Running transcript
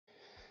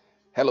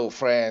Hello,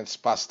 friends.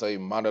 Pastor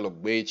Emmanuel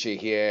Ogbechie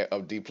here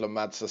of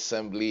Diplomats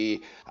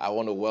Assembly. I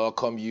want to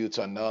welcome you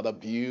to another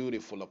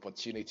beautiful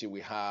opportunity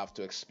we have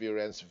to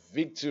experience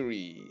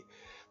victory.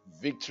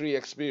 Victory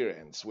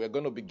experience. We're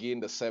going to begin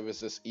the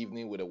service this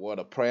evening with a word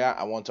of prayer.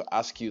 I want to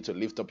ask you to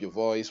lift up your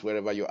voice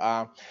wherever you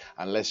are,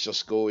 and let's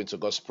just go into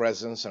God's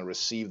presence and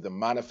receive the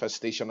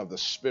manifestation of the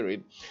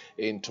Spirit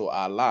into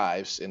our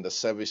lives in the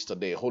service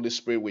today. Holy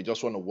Spirit, we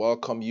just want to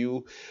welcome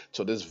you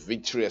to this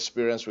victory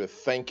experience. We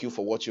thank you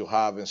for what you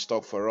have in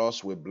stock for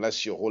us. We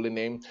bless your holy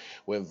name.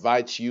 We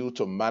invite you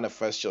to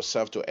manifest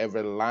yourself to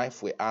every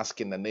life. We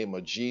ask in the name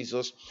of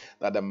Jesus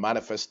that the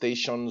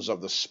manifestations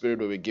of the Spirit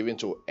will be given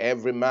to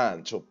every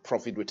man to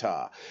profit with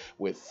her.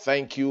 We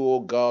thank you,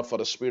 O God, for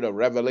the spirit of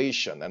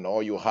revelation and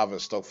all you have in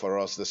stock for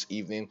us this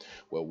evening.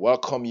 We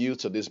welcome you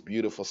to this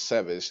beautiful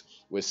service.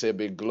 We say,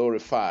 be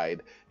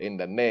glorified in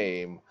the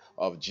name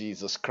of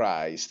Jesus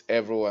Christ.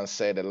 Everyone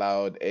said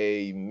aloud,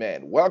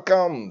 Amen.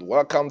 Welcome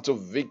to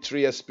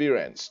Victory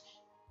Experience.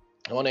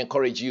 I want to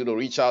encourage you to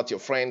reach out to your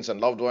friends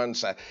and loved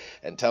ones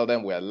and tell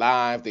them we're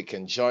live. They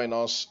can join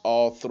us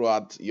all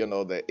throughout,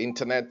 the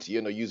internet,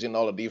 using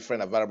all the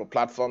different available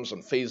platforms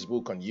on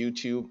Facebook, on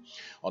YouTube,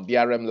 on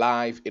DRM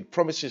Live. It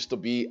promises to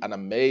be an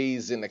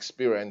amazing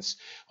experience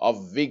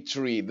of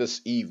victory this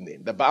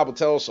evening. The Bible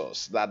tells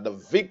us that the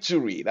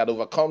victory that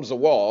overcomes the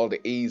world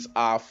is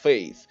our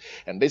faith.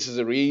 And this is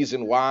the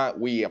reason why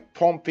we are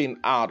pumping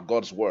out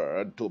God's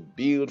word to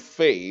build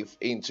faith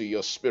into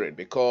your spirit,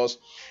 because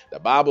the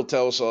Bible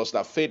tells us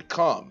that faith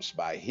comes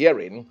by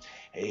hearing,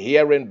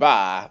 hearing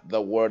by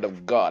the word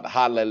of God.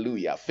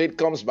 Hallelujah. Faith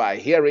comes by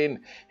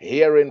hearing,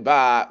 hearing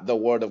by the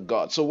word of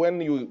God. So when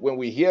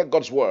we hear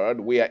God's word,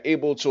 we are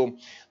able to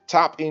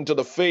tap into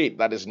the faith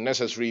that is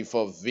necessary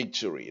for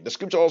victory. The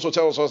scripture also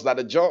tells us that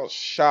the just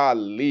shall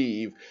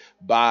live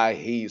by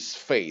his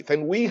faith.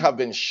 And we have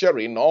been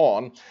sharing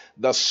on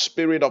the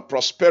spirit of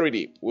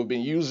prosperity. We've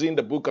been using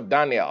the book of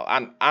Daniel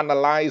and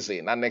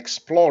analyzing and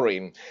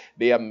exploring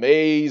the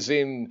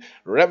amazing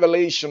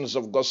revelations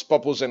of God's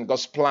purpose and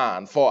God's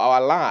plan for our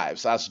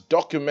lives as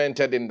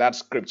documented in that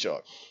scripture.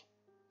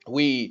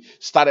 We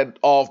started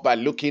off by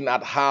looking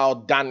at how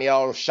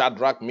Daniel,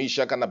 Shadrach,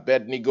 Meshach, and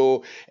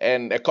Abednego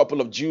and a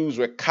couple of Jews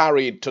were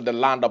carried to the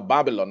land of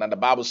Babylon. And the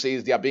Bible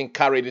says they are being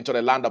carried into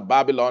the land of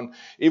Babylon,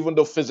 even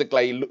though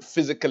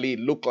physically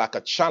looked like a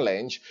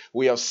challenge.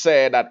 We have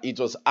said that it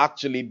was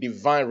actually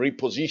divine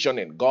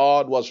repositioning.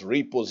 God was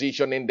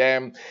repositioning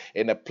them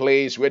in a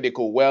place where they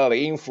could well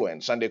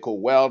influence and they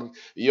could well,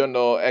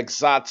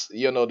 exert,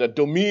 the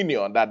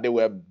dominion that they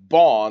were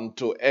born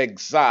to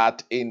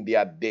exert in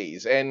their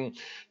days. And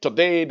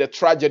today, the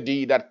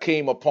tragedy that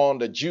came upon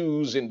the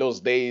Jews in those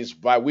days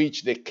by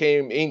which they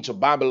came into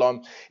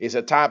Babylon is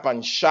a type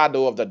and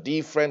shadow of the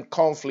different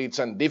conflicts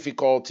and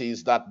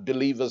difficulties that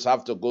believers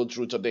have to go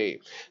through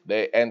today.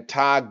 The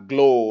entire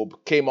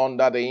globe came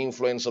under the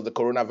influence of the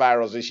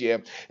coronavirus this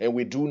year, and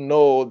we do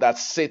know that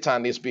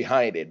Satan is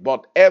behind it.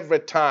 But every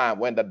time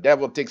when the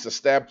devil takes a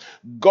step,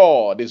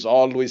 God is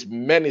always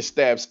many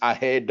steps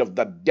ahead of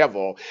the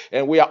devil.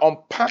 And we are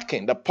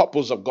unpacking the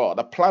purpose of God,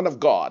 the plan of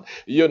God,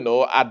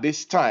 at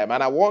this time.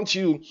 And I want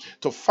you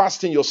to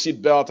fasten your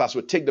seatbelt as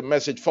we take the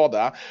message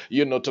further,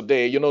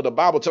 today. The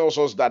Bible tells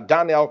us that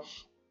Daniel,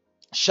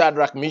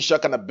 Shadrach,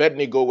 Meshach, and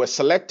Abednego were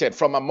selected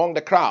from among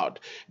the crowd.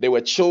 They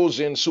were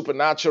chosen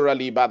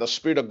supernaturally by the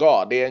Spirit of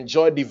God. They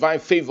enjoyed divine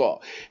favor.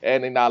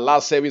 And in our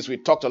last service, we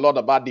talked a lot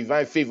about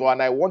divine favor.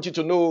 And I want you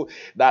to know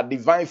that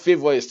divine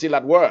favor is still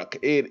at work.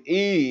 It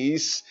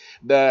is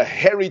the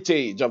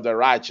heritage of the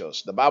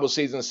righteous. The Bible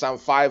says in Psalm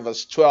 5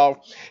 verse 12,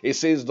 it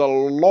says, the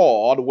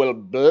Lord will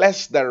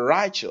bless the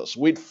righteous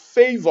with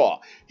favor.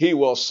 He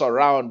will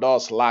surround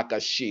us like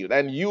a shield.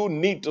 And you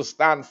need to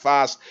stand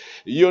fast,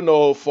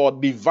 for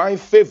divine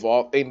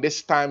favor in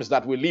these times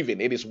that we live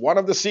in. It is one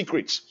of the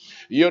secrets,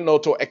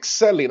 to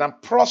excelling and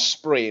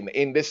prospering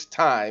in these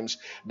times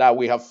that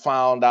we have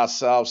found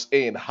ourselves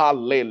in.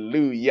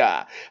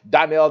 Hallelujah.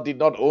 Daniel did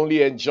not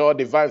only enjoy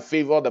divine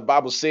favor, the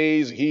Bible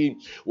says he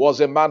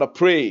was a man of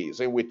praise.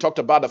 And we talked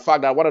about the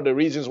fact that one of the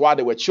reasons why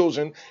they were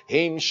chosen,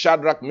 him,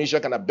 Shadrach,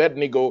 Meshach, and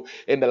Abednego,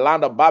 in the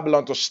land of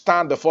Babylon to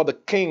stand before the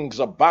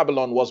kings of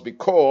Babylon was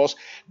because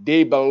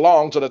they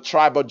belong to the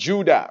tribe of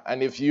Judah.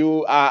 And if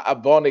you are a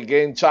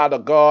born-again child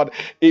of God,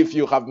 if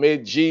you have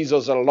made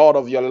Jesus the Lord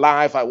of your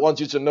life, I want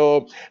you to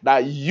know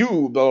that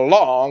you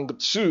belong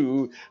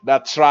to the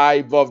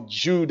tribe of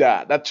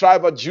Judah. The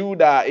tribe of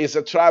Judah is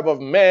a tribe of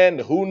men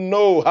who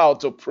know how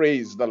to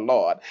praise the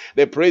Lord.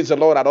 They praise the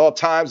Lord at all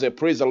times. They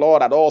praise the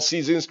Lord at all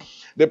seasons.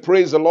 They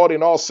praise the Lord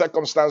in all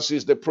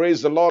circumstances. They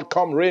praise the Lord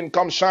come rain,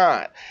 come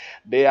shine.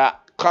 Their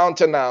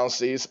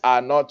countenances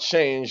are not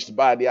changed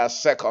by their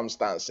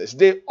circumstances.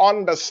 They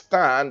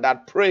understand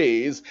that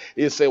praise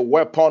is a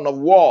weapon of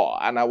war.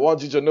 And I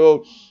want you to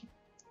know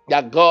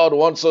that God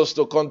wants us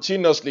to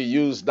continuously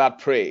use that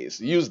praise,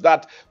 use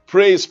that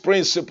praise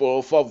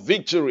principle for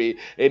victory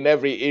in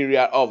every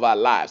area of our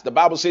lives. The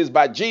Bible says,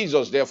 by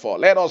Jesus, therefore,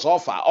 let us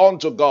offer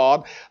unto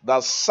God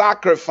the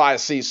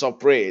sacrifices of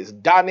praise.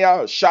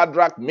 Daniel,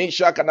 Shadrach,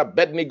 Meshach, and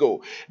Abednego,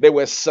 they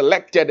were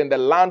selected in the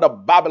land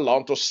of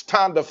Babylon to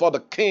stand before the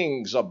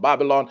kings of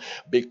Babylon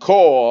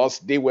because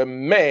they were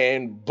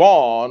men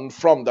born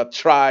from the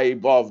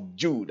tribe of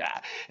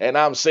Judah. And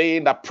I'm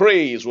saying that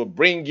praise will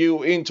bring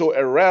you into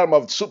a realm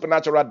of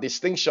supernatural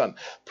distinction.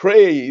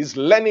 Praise,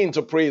 learning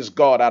to praise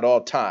God at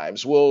all times,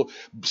 will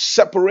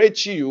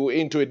separate you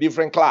into a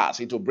different class.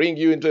 It will bring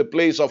you into a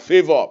place of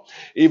favor,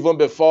 even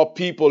before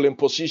people in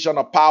position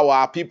of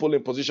power, people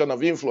in position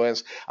of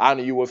influence, and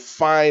you will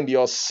find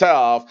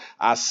yourself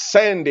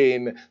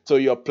ascending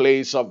to your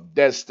place of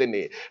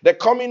destiny. The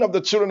coming of the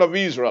children of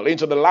Israel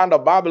into the land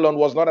of Babylon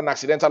was not an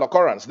accidental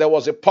occurrence. There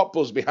was a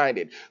purpose behind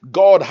it.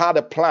 God had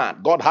a plan.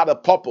 God had a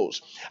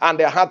purpose. And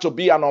there had to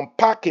be an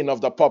unpacking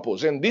of the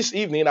purpose. And this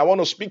evening, I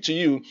want to speak to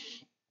you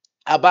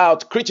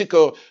about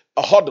critical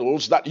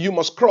hurdles that you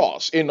must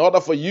cross in order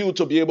for you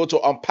to be able to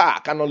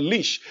unpack and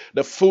unleash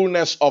the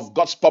fullness of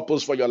God's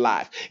purpose for your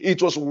life.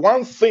 It was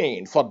one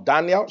thing for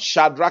Daniel,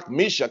 Shadrach,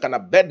 Meshach, and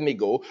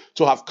Abednego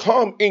to have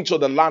come into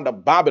the land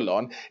of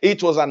Babylon.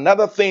 It was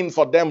another thing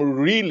for them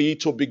really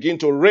to begin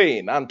to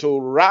reign and to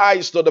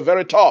rise to the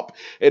very top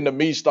in the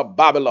midst of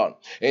Babylon.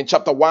 In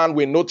chapter 1,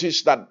 we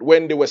noticed that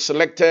when they were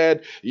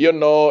selected,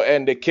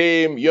 and they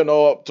came,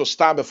 to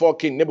stand before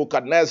King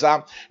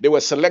Nebuchadnezzar, they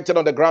were selected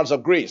on the grounds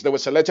of grace. They were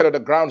selected on the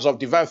grounds of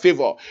divine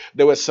favor.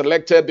 They were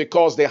selected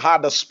because they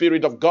had the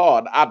Spirit of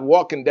God at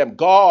work in them.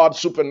 God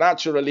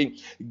supernaturally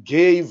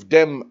gave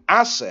them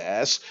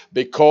access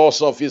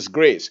because of His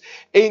grace.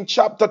 In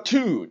chapter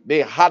 2,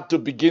 they had to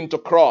begin to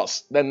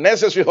cross the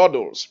necessary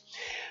hurdles,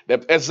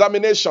 the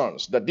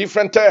examinations, the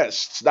different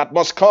tests that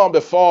must come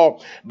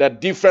before the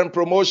different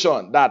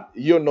promotion that,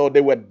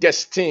 they were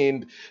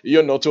destined,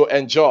 to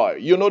enjoy.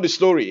 You know the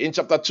story. In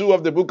chapter 2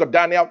 of the book of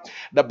Daniel,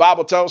 the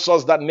Bible tells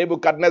us that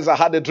Nebuchadnezzar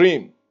had a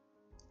dream.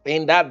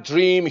 In that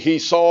dream, he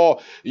saw,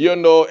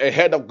 a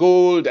head of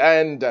gold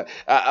and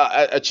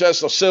a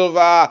chest of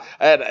silver,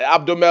 and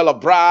abdomen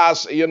of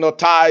brass,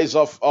 thighs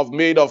of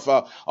made of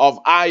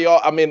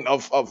iron.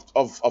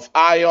 Of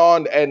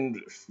iron,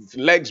 and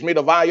legs made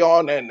of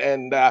iron,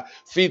 and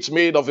feet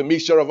made of a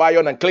mixture of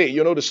iron and clay.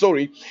 You know the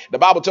story. The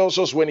Bible tells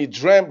us when he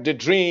dreamt the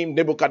dream,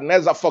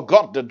 Nebuchadnezzar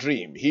forgot the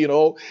dream.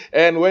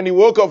 And when he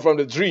woke up from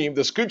the dream,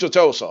 the scripture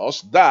tells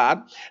us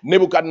that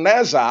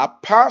Nebuchadnezzar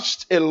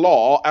passed a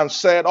law and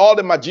said all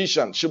the magicians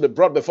should be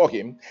brought before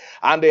him,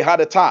 and they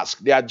had a task.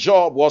 Their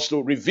job was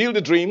to reveal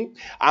the dream,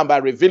 and by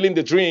revealing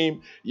the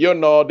dream, they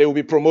will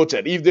be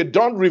promoted. If they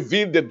don't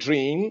reveal the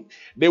dream,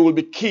 they will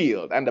be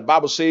killed. And the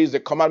Bible says the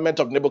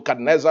commandment of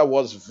Nebuchadnezzar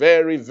was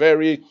very,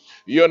 very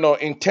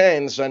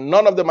intense, and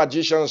none of the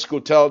magicians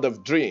could tell the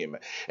dream.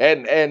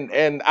 And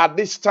at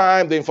this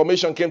time, the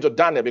information came to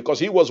Daniel because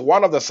he was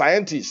one of the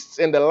scientists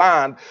in the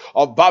land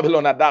of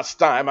Babylon at that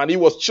time, and he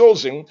was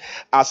chosen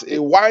as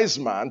a wise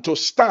man to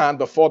stand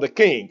before the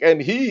king.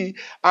 And he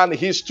and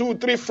his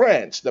 2-3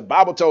 friends, the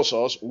Bible tells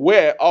us,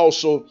 were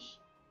also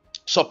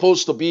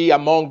supposed to be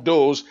among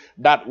those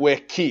that were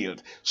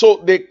killed.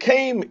 So they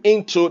came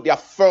into their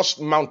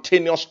first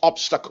mountainous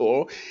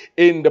obstacle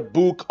in the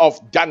book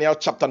of Daniel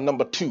chapter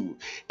number 2.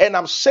 And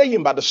I'm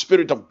saying by the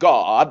Spirit of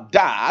God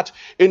that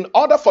in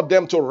order for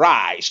them to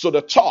rise to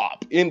the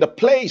top in the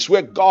place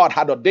where God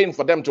had ordained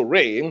for them to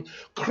reign,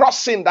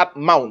 crossing that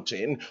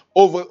mountain,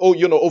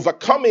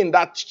 overcoming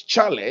that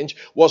challenge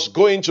was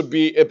going to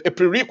be a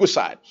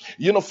prerequisite.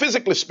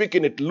 Physically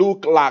speaking, it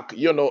looked like,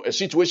 a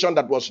situation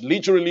that was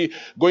literally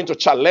going to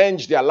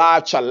challenge their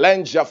life,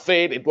 challenge their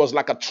faith. It was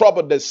like a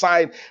trouble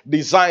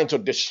designed to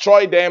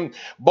destroy them.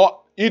 But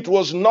it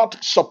was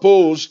not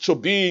supposed to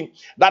be,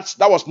 that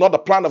was not the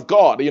plan of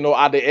God,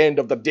 at the end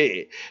of the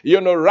day.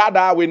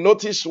 Rather, we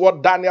notice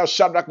what Daniel,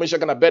 Shadrach,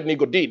 Meshach, and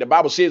Abednego did. The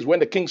Bible says when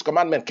the king's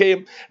commandment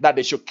came that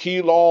they should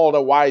kill all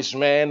the wise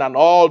men and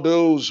all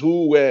those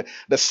who were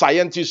the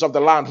scientists of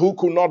the land who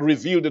could not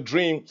reveal the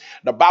dream.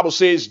 The Bible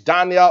says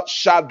Daniel,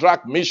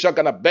 Shadrach, Meshach,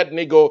 and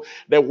Abednego,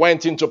 they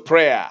went into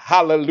prayer.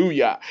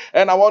 Hallelujah.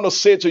 And I want to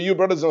say to you,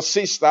 brothers and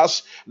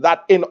sisters,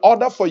 that in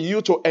order for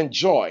you to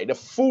enjoy the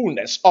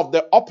fullness of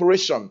the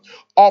operation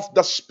of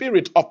the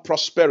spirit of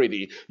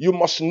prosperity, you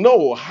must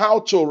know how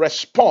to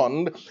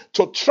respond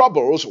to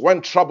troubles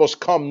when troubles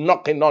come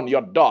knocking on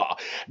your door.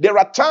 There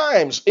are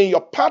times in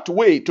your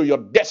pathway to your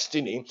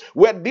destiny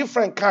where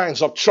different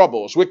kinds of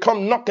troubles will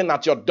come knocking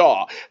at your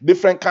door,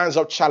 different kinds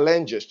of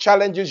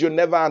challenges you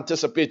never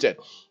anticipated.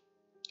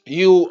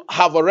 You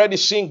have already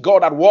seen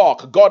God at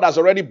work. God has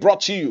already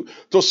brought you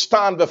to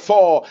stand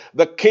before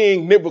the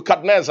king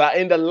Nebuchadnezzar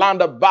in the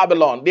land of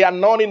Babylon. The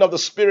anointing of the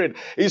Spirit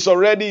has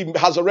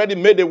already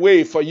made a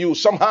way for you.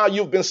 Somehow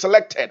you've been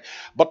selected,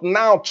 but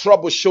now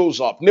trouble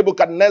shows up.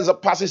 Nebuchadnezzar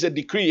passes a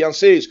decree and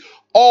says,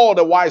 all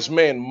the wise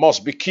men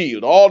must be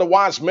killed. All the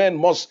wise men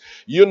must,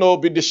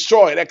 be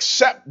destroyed,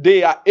 except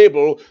they are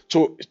able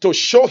to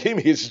show him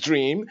his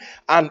dream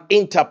and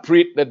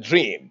interpret the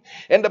dream.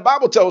 And the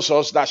Bible tells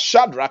us that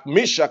Shadrach,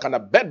 Meshach, and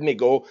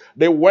Abednego,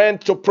 they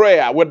went to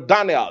prayer with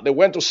Daniel. They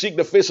went to seek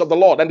the face of the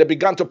Lord, and they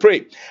began to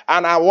pray.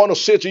 And I want to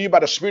say to you by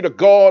the Spirit of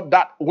God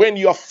that when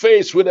you're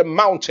faced with a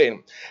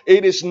mountain,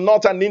 it is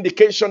not an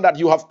indication that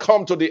you have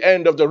come to the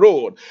end of the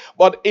road,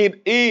 but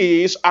it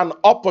is an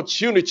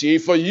opportunity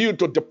for you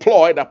to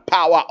deploy the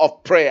power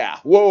of prayer.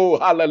 Whoa,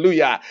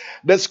 hallelujah.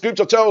 The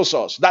scripture tells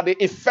us that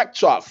the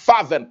effectual,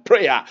 fervent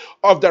prayer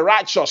of the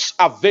righteous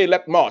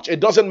availeth much. It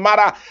doesn't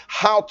matter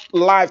how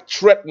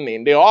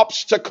life-threatening the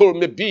obstacle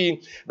may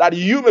be that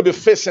you may be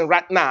facing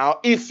right now.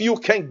 If you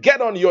can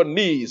get on your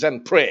knees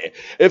and pray,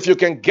 if you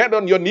can get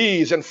on your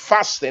knees and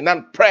fasting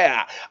and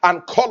prayer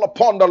and call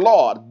upon the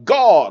Lord,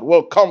 God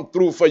will come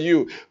through for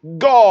you.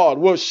 God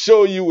will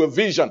show you a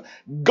vision.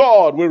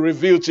 God will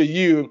reveal to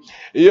you,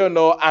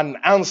 an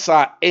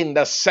answer in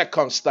the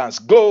circumstance.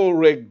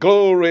 Glory,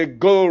 glory,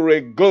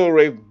 glory,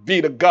 glory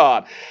be to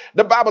God.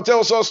 The Bible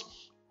tells us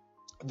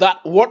that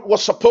what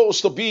was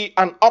supposed to be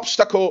an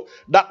obstacle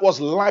that was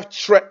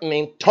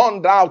life-threatening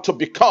turned out to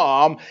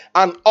become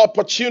an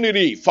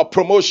opportunity for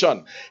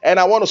promotion. And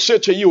I want to say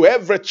to you,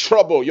 every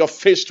trouble you're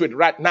faced with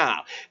right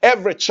now,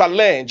 every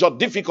challenge or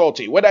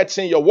difficulty, whether it's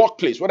in your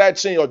workplace, whether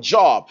it's in your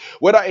job,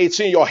 whether it's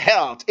in your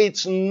health,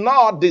 it's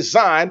not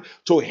designed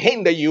to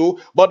hinder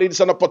you, but it's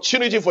an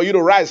opportunity for you to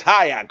rise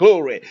higher,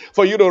 glory,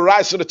 for you to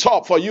rise to the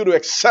top, for you to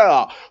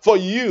excel, for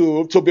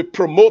you to be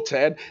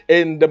promoted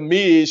in the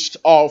midst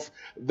of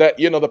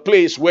the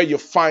place where you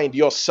find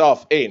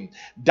yourself in.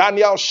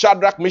 Daniel,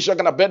 Shadrach, Meshach,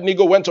 and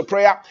Abednego went to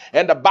prayer,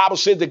 and the Bible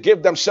says they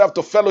gave themselves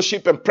to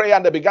fellowship and prayer,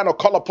 and they began to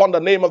call upon the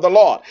name of the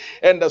Lord.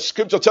 And the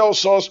scripture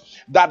tells us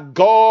that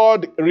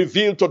God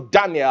revealed to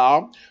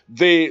Daniel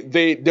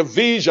the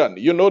vision.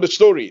 You know the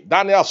story.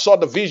 Daniel saw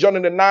the vision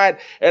in the night,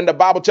 and the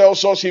Bible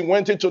tells us he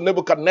went into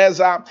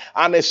Nebuchadnezzar,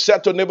 and he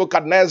said to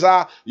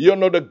Nebuchadnezzar,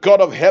 the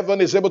God of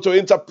heaven is able to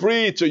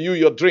interpret to you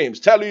your dreams,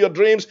 tell you your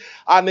dreams,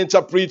 and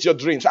interpret your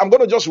dreams. I'm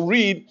going to just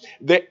read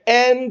the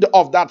end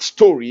of that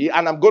story,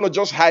 and I'm going to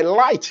just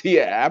highlight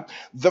here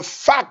the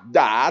fact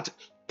that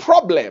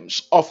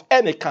problems of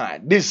any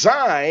kind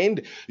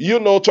designed,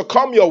 to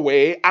come your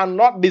way are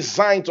not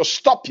designed to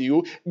stop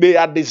you. They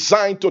are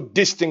designed to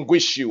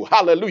distinguish you.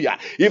 Hallelujah.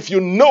 If you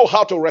know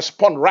how to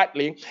respond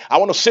rightly, I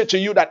want to say to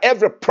you that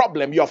every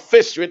problem you're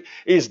faced with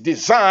is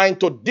designed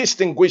to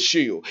distinguish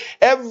you.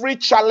 Every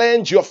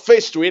challenge you're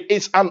faced with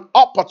is an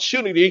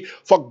opportunity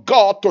for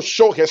God to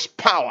show his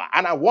power.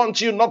 And I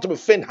want you not to be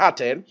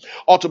faint-hearted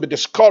or to be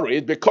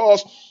discouraged,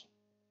 because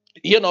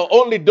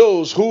only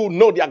those who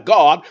know their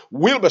God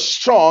will be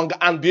strong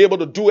and be able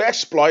to do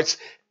exploits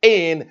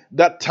in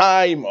the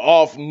time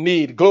of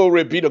need.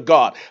 Glory be to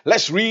God.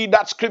 Let's read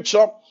that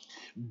scripture.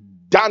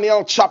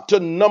 Daniel chapter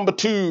number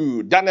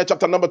 2. Daniel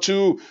chapter number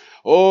 2.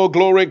 Oh,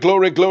 glory,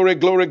 glory, glory,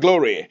 glory,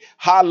 glory.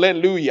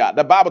 Hallelujah.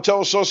 The Bible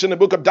tells us in the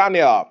book of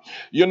Daniel,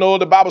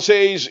 the Bible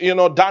says,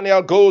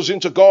 Daniel goes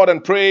into God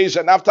and prays.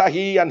 And after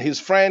he and his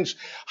friends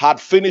had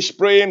finished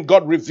praying,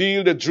 God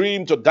revealed a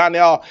dream to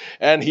Daniel,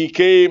 and he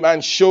came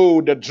and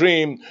showed the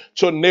dream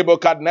to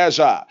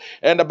Nebuchadnezzar.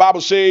 And the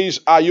Bible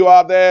says, are you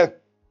out there?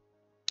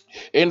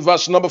 In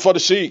verse number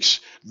 46,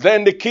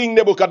 then the king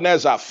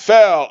Nebuchadnezzar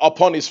fell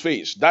upon his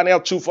face.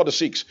 Daniel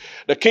 2:46.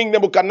 The king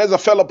Nebuchadnezzar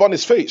fell upon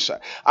his face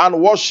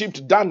and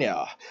worshipped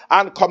Daniel,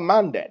 and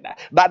commanded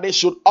that they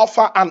should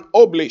offer an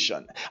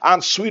oblation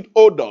and sweet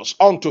odors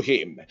unto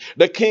him.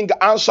 The king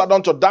answered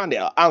unto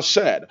Daniel and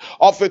said,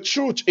 of a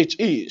truth it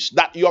is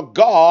that your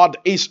God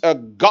is a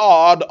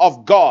God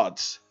of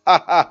gods.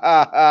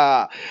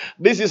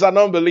 This is an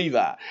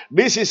unbeliever.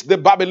 This is the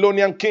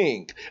Babylonian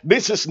king.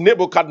 This is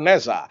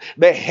Nebuchadnezzar,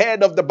 the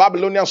head of the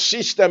Babylonian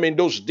system in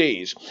those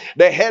days,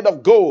 the head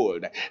of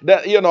gold,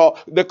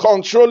 the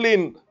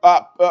controlling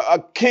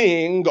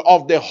king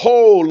of the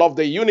whole of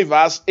the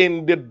universe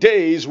in the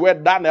days where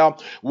Daniel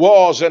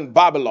was in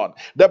Babylon.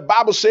 The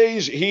Bible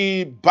says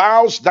he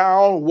bows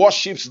down,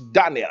 worships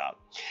Daniel.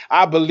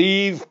 I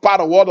believe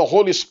part of what the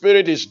Holy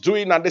Spirit is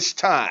doing at this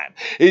time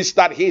is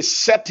that he's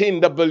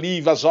setting the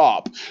believers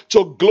up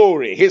to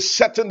glory. He's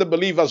setting the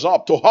believers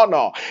up to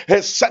honor.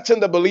 He's setting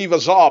the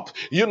believers up,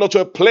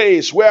 to a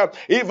place where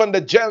even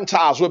the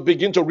Gentiles will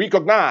begin to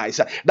recognize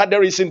that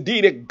there is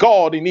indeed a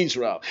God in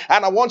Israel.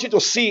 And I want you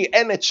to see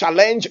any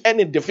challenge,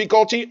 any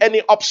difficulty,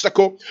 any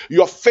obstacle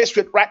you're faced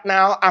with right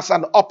now as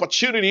an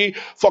opportunity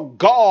for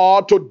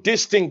God to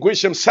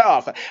distinguish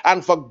himself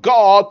and for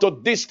God to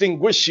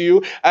distinguish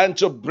you and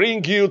to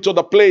bring you to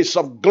the place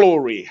of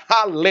glory.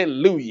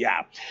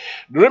 Hallelujah.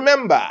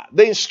 Remember,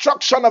 the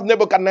instruction of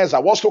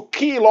Nebuchadnezzar was to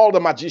kill all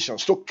the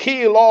magicians, to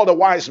kill all the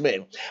wise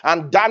men.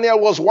 And Daniel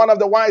was one of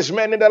the wise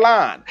men in the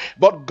land.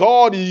 But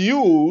God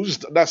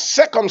used the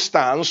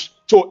circumstance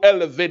to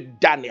elevate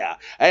Daniel.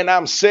 And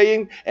I'm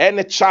saying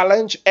any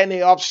challenge,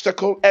 any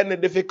obstacle, any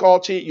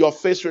difficulty you're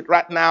faced with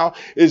right now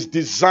is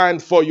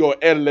designed for your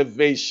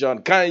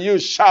elevation. Can you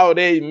shout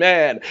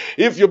amen?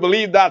 If you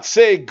believe that,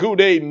 say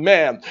good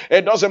amen.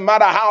 It doesn't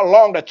matter how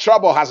long the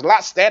trouble has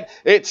lasted,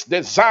 it's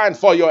designed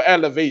for your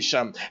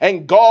elevation.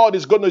 And God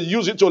is going to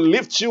use it to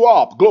lift you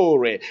up.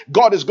 Glory.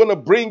 God is going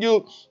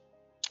to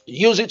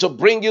use it to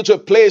bring you to a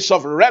place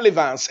of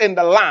relevance in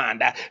the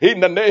land in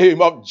the name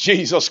of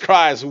Jesus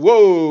Christ.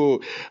 Whoa,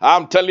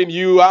 I'm telling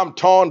you, I'm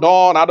turned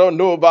on. I don't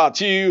know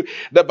about you.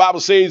 The Bible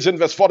says in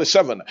verse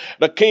 47,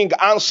 the king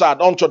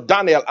answered unto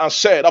Daniel and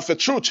said, of a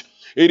truth,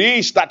 it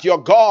is that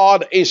your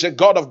God is a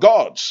God of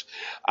gods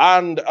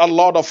and a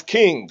Lord of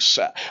kings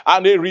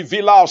and a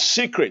revealer of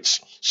secrets.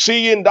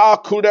 Seeing thou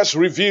couldest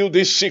reveal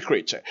this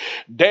secret.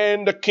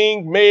 Then the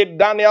king made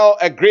Daniel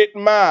a great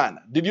man.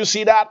 Did you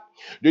see that?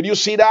 Did you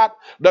see that?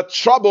 The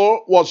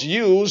trouble was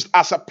used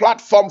as a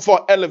platform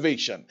for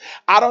elevation.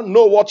 I don't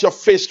know what you're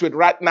faced with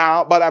right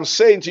now, but I'm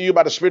saying to you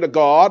by the Spirit of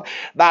God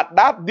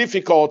that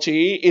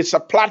difficulty is a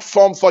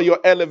platform for your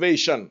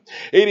elevation.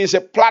 It is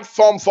a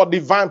platform for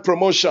divine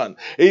promotion.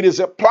 It is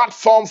a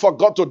platform for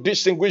God to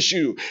distinguish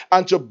you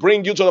and to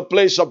bring you to the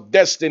place of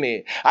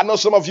destiny. I know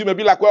some of you may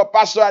be like, well,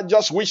 Pastor, I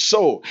just wish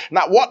so.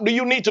 Now, what do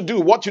you need to do?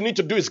 What you need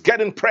to do is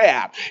get in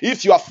prayer.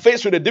 If you are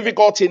faced with a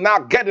difficulty now,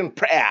 get in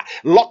prayer.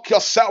 Lock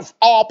yourself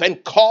up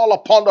and call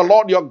upon the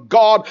Lord your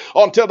God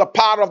until the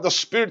power of the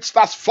Spirit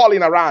starts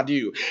falling around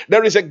you.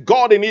 There is a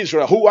God in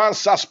Israel who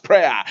answers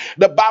prayer.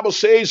 The Bible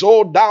says,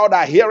 O thou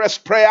that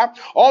hearest prayer,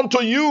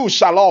 unto you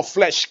shall all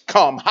flesh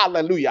come.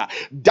 Hallelujah.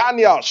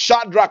 Daniel,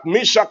 Shadrach,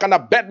 Meshach, and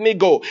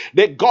Abednego,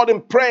 they got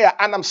in prayer.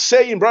 And I'm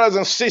saying, brothers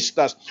and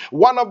sisters,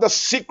 one of the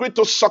secrets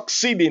to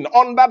succeeding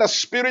under the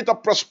spirit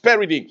of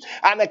prosperity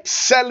and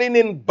excelling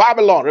in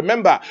Babylon.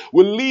 Remember,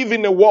 we live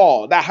in a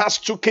world that has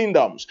two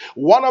kingdoms.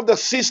 One of the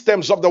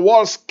systems of the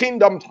world's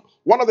kingdom,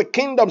 one of the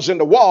kingdoms in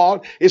the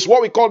world is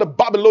what we call the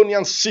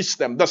Babylonian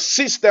system, the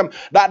system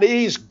that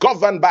is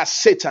governed by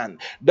Satan.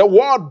 The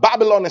word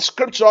Babylon in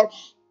scripture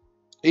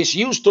is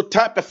used to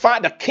typify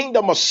the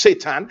kingdom of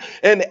Satan,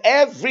 and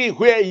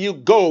everywhere you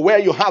go where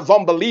you have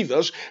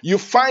unbelievers, you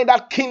find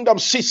that kingdom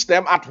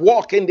system at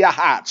work in their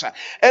hearts.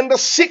 And the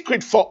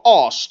secret for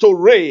us to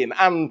reign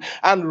and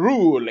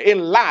rule in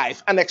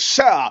life and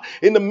excel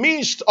in the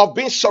midst of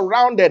being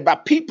surrounded by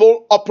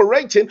people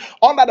operating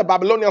under the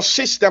Babylonian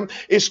system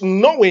is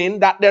knowing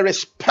that there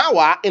is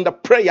power in the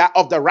prayer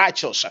of the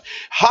righteous.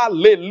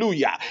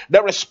 Hallelujah.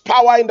 There is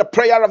power in the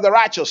prayer of the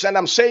righteous. And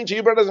I'm saying to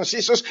you, brothers and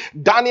sisters,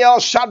 Daniel,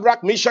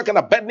 Shadrach, Meshach, and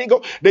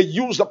Abednego, they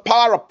use the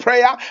power of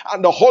prayer,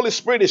 and the Holy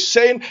Spirit is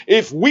saying,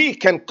 if we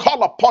can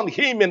call upon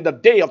him in the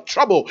day of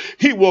trouble,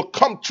 he will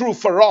come through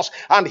for us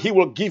and he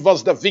will give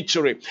us the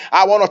victory.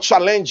 I want to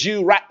challenge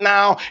you right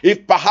now.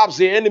 If perhaps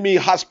the enemy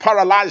has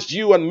paralyzed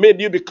you and made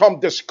you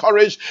become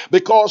discouraged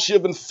because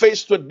you've been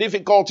faced with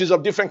difficulties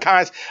of different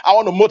kinds, I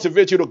want to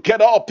motivate you to get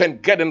up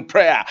and get in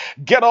prayer.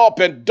 Get up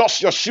and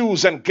dust your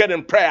shoes and get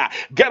in prayer.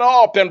 Get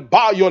up and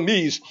bow your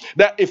knees.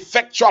 The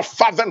effectual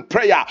fervent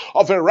prayer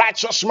of a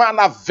righteous man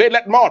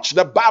availeth much.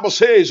 The Bible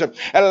says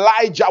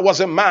Elijah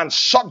was a man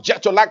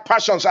subject to like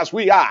passions as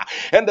we are.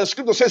 And the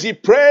scripture says he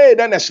prayed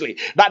earnestly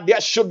that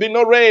there should be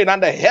no rain,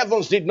 and the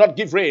heavens did not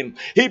give rain.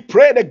 He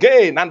prayed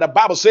again, and the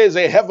Bible says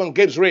the heaven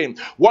gives rain.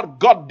 What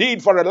God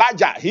did for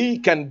Elijah, he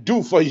can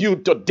do for you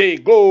today.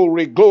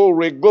 Glory,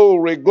 glory,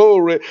 glory,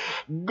 glory.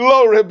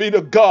 Glory be to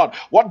God.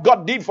 What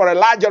God did for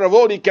Elijah of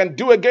old, he can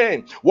do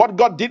again. What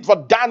God did for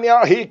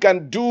Daniel, he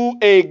can do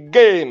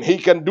again. He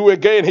can do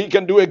again. He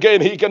can do again.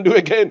 He can do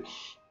again.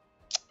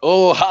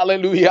 Oh,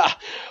 hallelujah.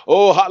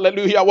 Oh,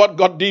 hallelujah. What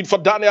God did for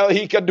Daniel,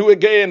 he can do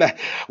again.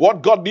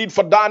 What God did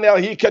for Daniel,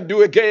 he can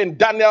do again.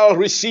 Daniel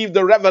received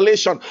the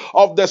revelation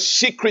of the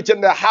secret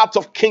in the heart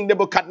of King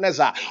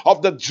Nebuchadnezzar,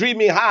 of the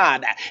dream he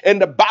had.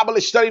 And the Bible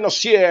is telling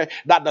us here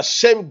that the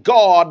same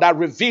God that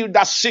revealed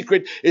that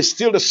secret is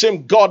still the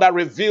same God that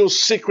reveals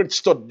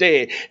secrets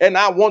today. And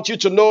I want you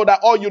to know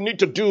that all you need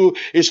to do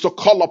is to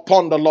call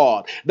upon the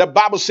Lord. The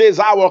Bible says,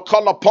 I will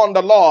call upon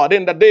the Lord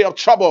in the day of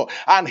trouble,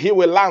 and he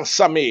will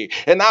answer me.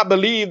 And I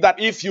believe that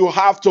if you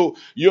have to,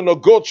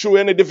 go through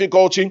any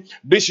difficulty,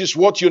 this is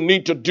what you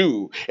need to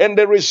do. And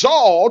the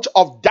result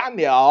of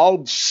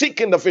Daniel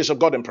seeking the face of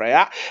God in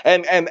prayer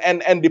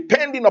and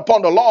depending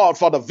upon the Lord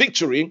for the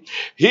victory,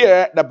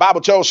 here the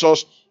Bible tells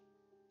us,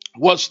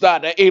 was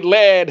that it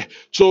led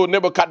to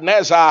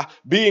Nebuchadnezzar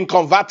being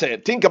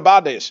converted. Think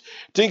about this.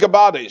 Think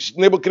about this.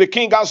 The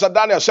king answered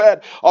Daniel,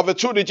 said, of a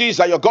truth it is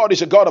that your God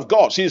is a God of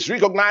gods. He is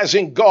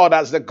recognizing God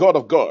as the God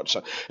of gods,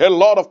 a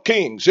Lord of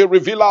kings, a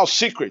revealer of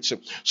secrets,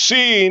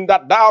 seeing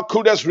that thou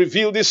couldest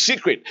reveal this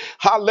secret.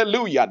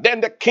 Hallelujah.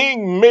 Then the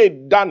king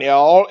made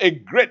Daniel a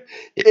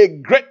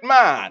great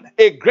man.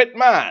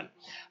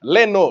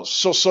 Leno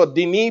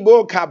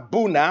sosodinibo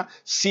kabuna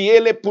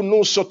siele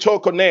punu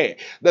sotokone.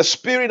 The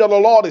Spirit of the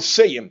Lord is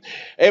saying,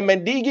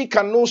 Emendigi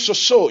kanu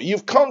soso.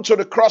 You've come to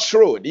the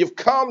crossroad. You've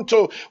come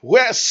to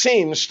where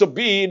seems to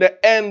be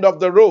the end of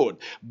the road.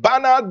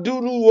 Bana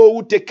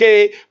duru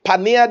uteke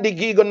pania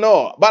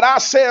digigono. But I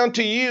say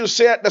unto you,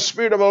 said the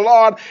Spirit of the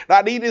Lord,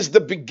 that it is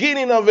the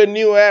beginning of a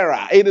new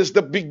era. It is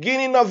the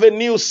beginning of a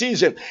new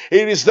season.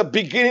 It is the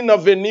beginning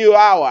of a new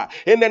hour.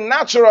 In the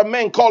natural,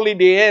 men call it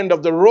the end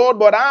of the road,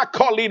 but I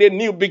call it a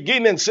new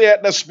beginning,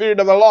 said the Spirit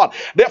of the Lord.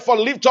 Therefore,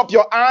 lift up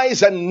your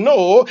eyes and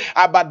know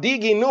that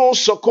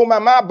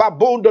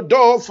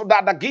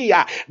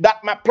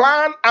my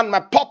plan and my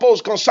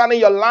purpose concerning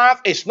your life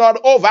is not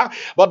over,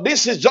 but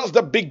this is just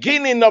the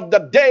beginning of the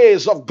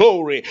days of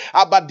glory.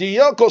 For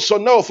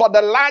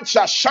the light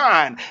shall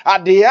shine,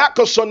 and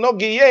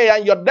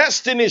your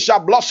destiny shall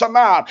blossom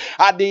out,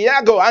 and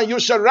you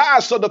shall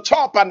rise to the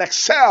top and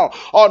excel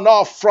on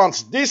all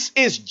fronts. This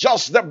is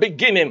just the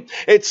beginning.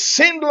 It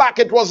seemed like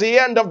it was the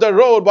end of the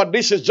road, but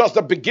this is just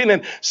the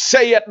beginning,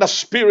 saith the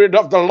Spirit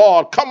of the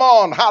Lord. Come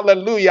on,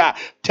 hallelujah.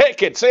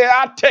 Take it. Say,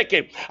 I take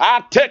it.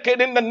 I take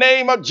it in the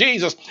name of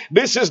Jesus.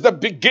 This is the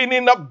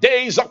beginning of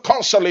days of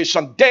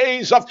consolation,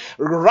 days of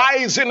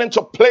rising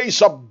into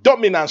place of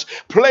dominance,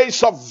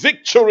 place of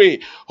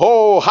victory.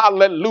 Oh,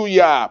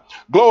 hallelujah.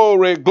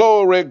 Glory,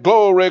 glory,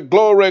 glory,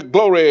 glory,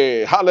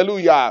 glory.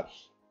 Hallelujah.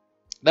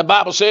 The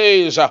Bible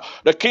says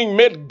the king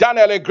made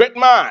Daniel a great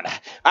man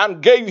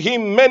and gave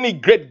him many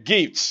great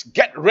gifts.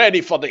 Get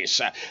ready for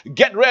this.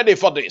 Get ready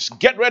for this.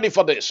 Get ready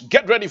for this.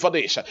 Get ready for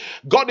this.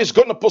 God is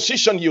going to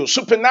position you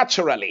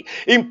supernaturally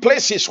in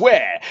places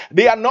where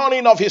the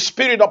anointing of his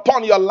Spirit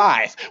upon your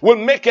life will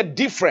make a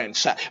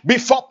difference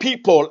before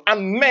people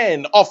and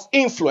men of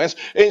influence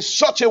in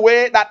such a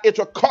way that it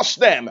will cause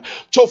them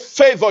to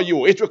favor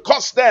you. It will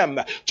cause them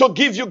to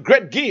give you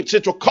great gifts.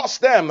 It will cause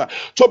them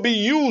to be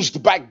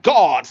used by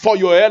God for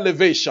your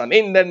elevation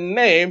in the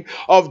name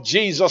of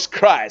Jesus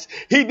Christ.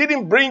 He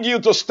didn't bring you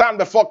to stand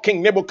before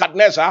King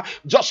Nebuchadnezzar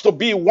just to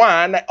be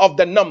one of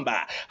the number.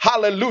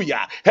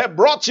 Hallelujah. He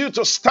brought you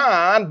to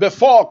stand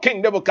before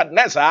King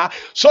Nebuchadnezzar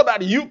so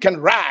that you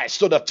can rise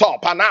to the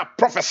top. And I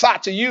prophesy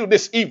to you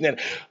this evening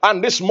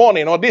and this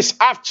morning or this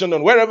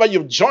afternoon, wherever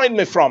you've joined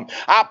me from,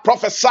 I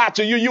prophesy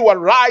to you, you are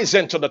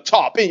rising to the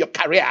top in your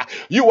career.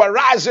 You are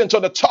rising to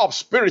the top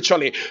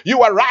spiritually.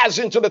 You are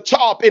rising to the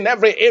top in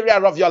every area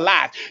of your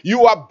life.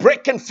 You are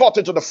breaking forth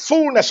into the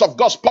fullness of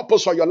God's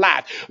purpose for your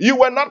life. You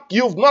were not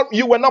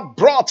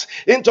brought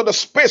into the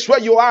space where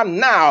you are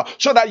now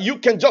so that you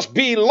can just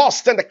be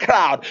lost in the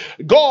crowd.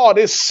 God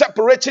is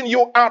separating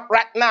you out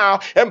right now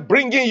and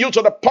bringing you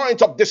to the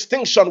point of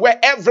distinction where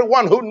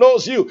everyone who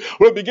knows you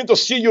will begin to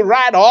see you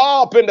right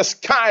up in the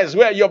skies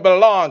where you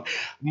belong.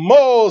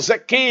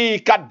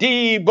 Mozeki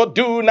Kadi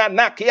Boduna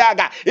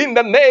Nakiaga. In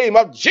the name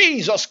of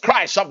Jesus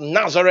Christ of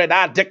Nazareth,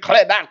 I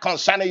declare that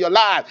concerning your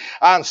life,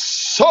 and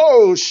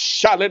so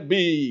shall it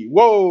be.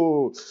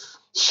 Whoa,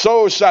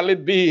 so shall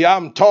it be.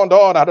 I'm turned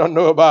on. I don't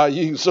know about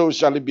you. So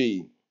shall it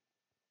be.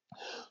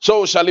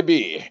 So shall it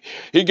be.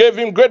 He gave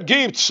him great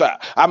gifts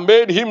and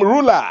made him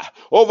ruler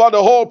over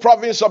the whole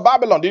province of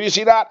Babylon. Did you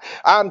see that?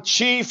 And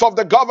chief of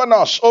the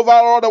governors over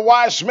all the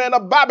wise men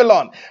of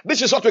Babylon.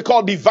 This is what we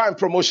call divine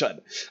promotion.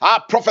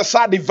 I prophesy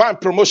divine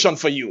promotion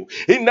for you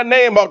in the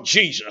name of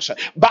Jesus,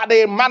 by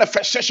the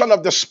manifestation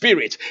of the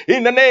Spirit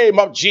in the name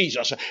of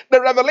Jesus. The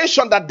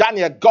revelation that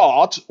Daniel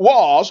got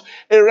was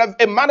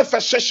a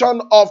manifestation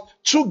of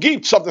two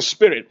gifts of the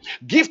Spirit.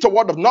 Gift the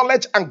word of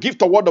knowledge and gift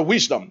the word of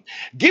wisdom.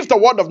 Gift the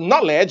word of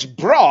knowledge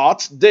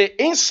brought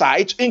the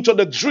insight into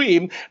the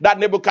dream that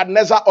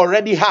Nebuchadnezzar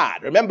already had.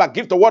 Remember,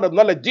 gift the word of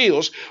knowledge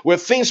deals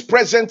with things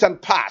present and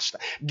past.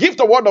 Gift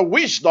the word of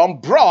wisdom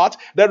brought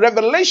the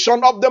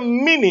revelation of the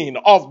meaning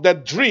of the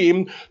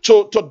dream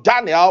to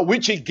Daniel,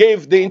 which he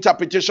gave the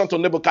interpretation to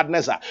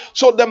Nebuchadnezzar.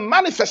 So the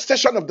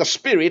manifestation of the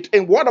Spirit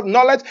in word of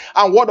knowledge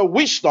and word of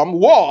wisdom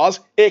was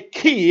a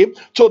key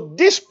to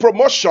this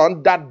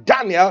promotion that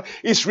Daniel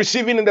is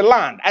receiving in the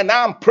land. And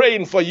I'm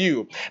praying for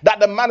you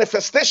that the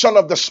manifestation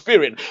of the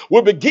Spirit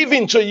will be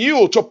given to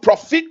you to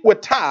profit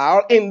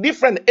without in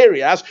different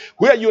areas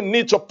where you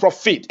need to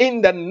profit.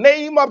 In the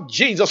name of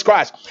Jesus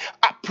Christ,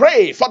 I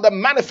pray for the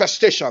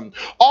manifestation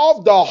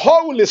of the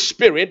Holy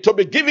Spirit to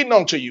be given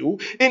unto you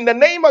in the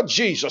name of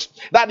Jesus,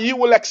 that you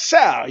will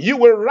excel, you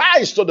will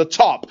rise to the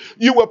top,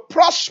 you will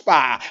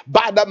prosper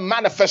by the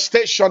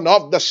manifestation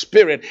of the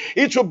Spirit.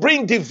 It will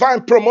bring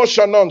divine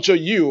promotion unto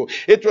you.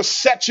 It will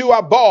set you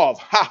above,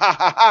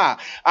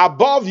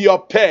 above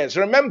your peers.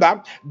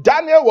 Remember,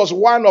 Daniel was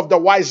one of the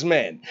wise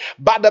men.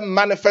 By the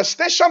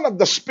manifestation of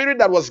the Spirit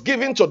that was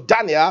given to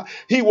Daniel,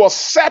 he was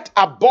set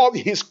above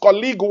his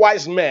colleague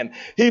wise men.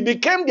 He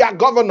became their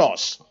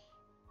governors.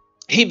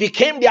 He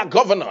became their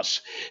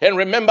governors. And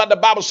remember, the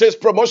Bible says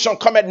promotion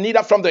cometh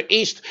neither from the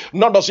east,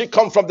 nor does it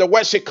come from the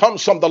west. It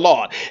comes from the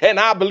Lord. And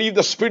I believe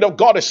the Spirit of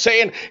God is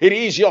saying it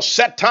is your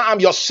set time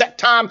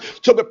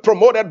to be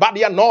promoted by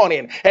the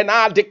anointing. And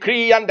I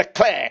decree and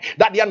declare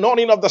that the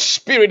anointing of the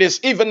Spirit is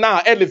even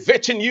now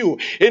elevating you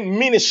in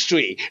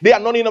ministry. The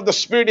anointing of the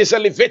Spirit is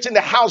elevating the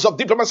house of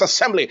Diplomats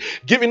Assembly,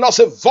 giving us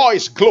a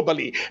voice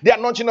globally. The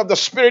anointing of the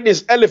Spirit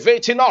is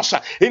elevating us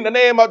in the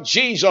name of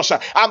Jesus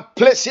and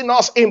placing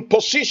us in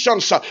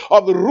positions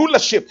of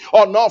rulership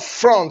on all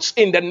fronts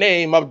in the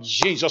name of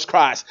Jesus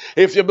Christ.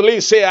 If you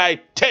believe, say,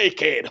 I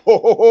take it.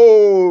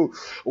 Whoa,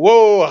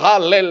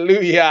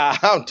 hallelujah.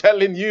 I'm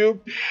telling you,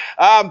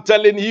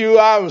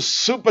 I'm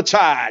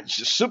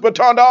supercharged, super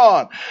turned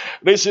on.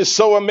 This is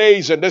so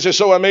amazing. This is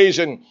so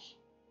amazing.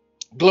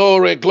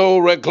 Glory,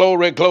 glory,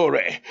 glory,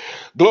 glory,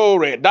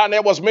 glory.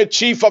 Daniel was made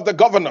chief of the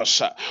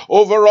governors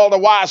over all the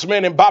wise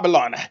men in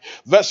Babylon.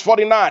 Verse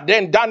 49,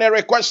 then Daniel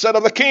requested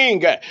of the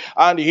king,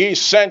 and he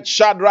set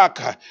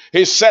Shadrach,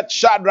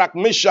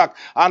 Meshach,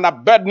 and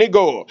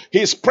Abednego,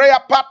 his prayer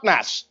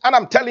partners. And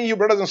I'm telling you,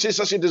 brothers and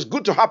sisters, it is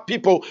good to have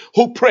people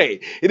who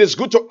pray. It is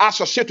good to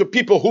associate with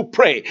people who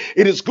pray.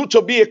 It is good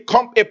to be a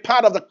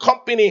part of the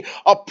company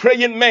of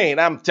praying men.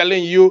 I'm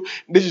telling you,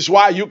 this is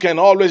why you can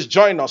always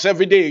join us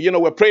every day. You know,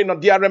 we're praying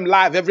on DRM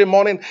Live every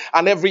morning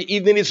and every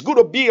evening. It's good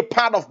to be a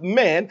part of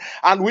men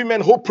and women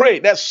who pray.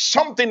 There's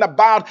something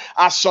about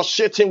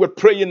associating with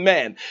praying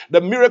men. The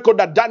miracle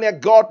that Daniel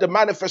got, the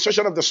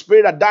manifestation of the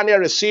Spirit that Daniel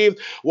received,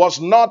 was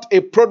not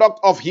a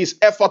product of his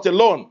effort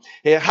alone.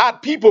 He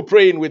had people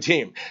praying with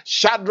him.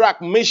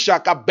 Shadrach,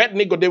 Meshach,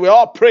 Abednego, they were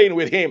all praying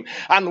with him.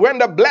 And when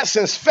the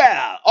blessings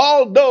fell,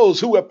 all those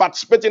who were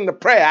participating in the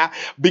prayer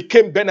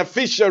became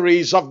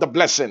beneficiaries of the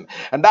blessing.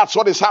 And that's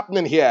what is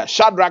happening here.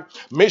 Shadrach,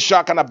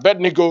 Meshach, and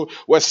Abednego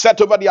were set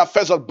over the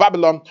affairs of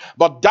Babylon,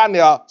 but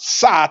Daniel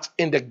sat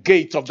in the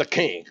gate of the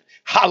king.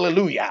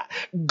 Hallelujah.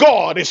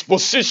 God is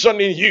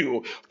positioning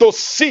you to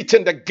sit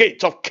in the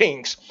gate of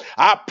kings.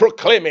 I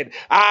proclaim it.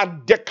 I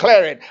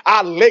declare it.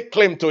 I lay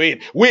claim to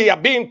it. We are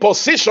being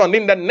positioned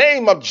in the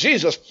name of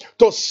Jesus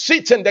to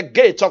sit in the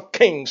gate of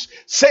kings.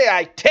 Say,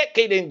 I take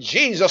it in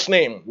Jesus'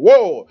 name.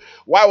 Whoa.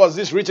 Why was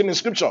this written in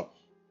scripture?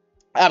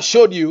 I've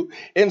showed you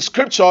in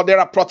scripture there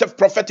are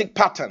prophetic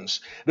patterns.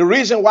 The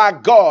reason why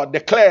God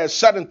declares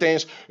certain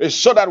things is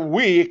so that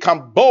we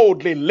can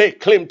boldly lay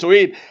claim to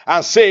it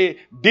and say,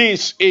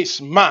 this is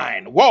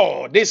mine.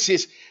 Whoa, this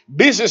is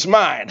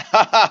mine.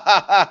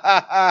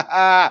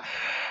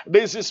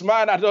 This is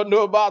mine. I don't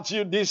know about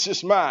you. This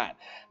is mine.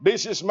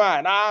 This is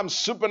mine. I'm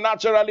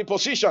supernaturally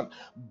positioned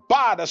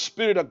by the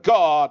Spirit of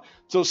God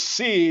to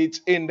sit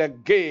in the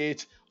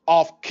gate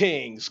of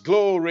kings.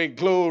 Glory,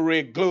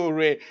 glory,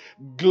 glory,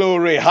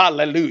 glory.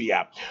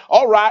 Hallelujah.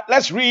 All right,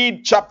 let's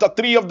read chapter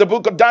 3 of the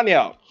book of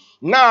Daniel.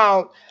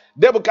 Now,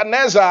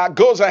 Nebuchadnezzar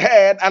goes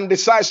ahead and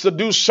decides to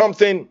do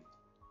something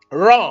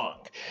wrong.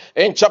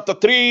 In chapter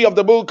 3 of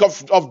the book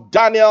of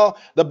Daniel,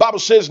 the Bible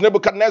says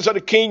Nebuchadnezzar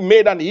the king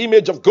made an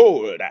image of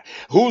gold,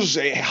 whose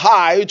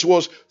height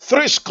was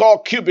 80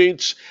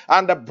 cubits,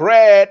 and the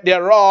breadth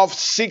thereof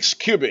 6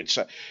 cubits.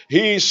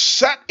 He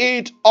set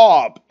it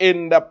up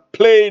in the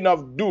plain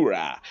of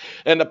Dura,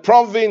 in the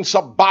province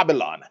of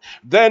Babylon.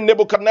 Then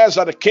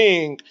Nebuchadnezzar the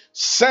king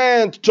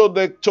sent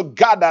to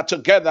gather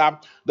together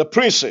the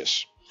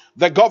princes,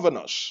 the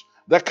governors,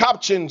 the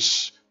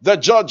captains, the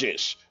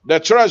judges, the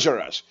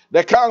treasurers,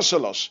 the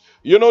counselors.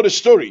 You know the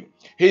story.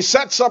 He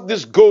sets up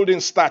this golden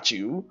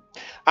statue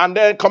and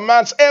then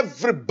commands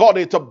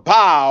everybody to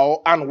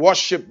bow and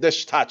worship the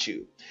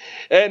statue.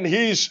 And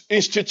he's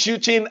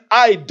instituting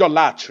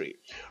idolatry.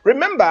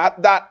 Remember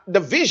that the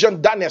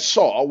vision Daniel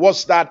saw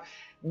was that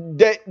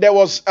there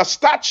was a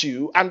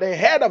statue, and the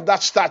head of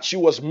that statue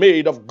was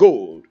made of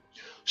gold.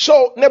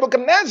 So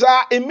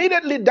Nebuchadnezzar,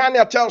 immediately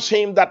Daniel tells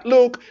him that,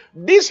 look,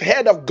 this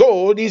head of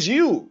gold is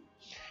you.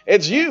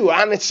 It's you,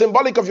 and it's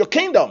symbolic of your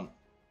kingdom.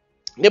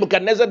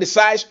 Nebuchadnezzar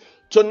decides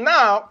to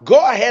now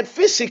go ahead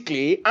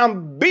physically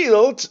and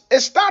build a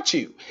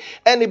statue.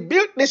 And he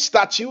built this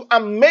statue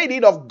and made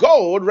it of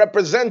gold,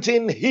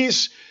 representing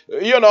his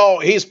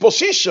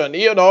position,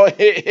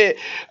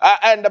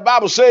 and the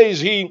Bible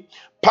says he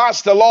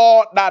passed the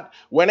law that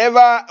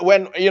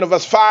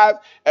verse 5,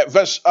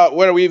 verse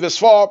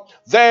 4,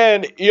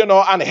 then,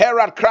 and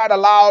Herod cried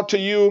aloud to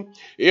you,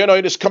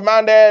 it is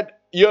commanded,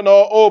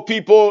 O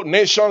people,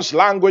 nations,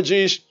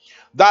 languages,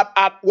 that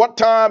at what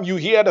time you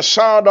hear the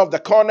sound of the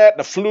cornet,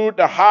 the flute,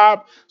 the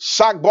harp,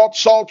 sackbut,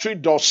 psaltery,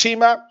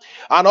 dulcimer,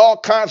 and all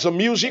kinds of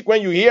music,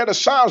 when you hear the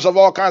sounds of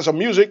all kinds of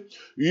music,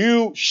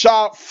 you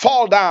shall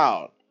fall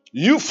down.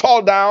 You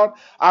fall down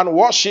and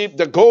worship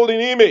the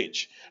golden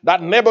image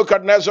that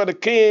Nebuchadnezzar the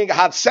king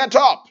had set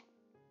up.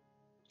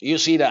 You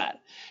see that?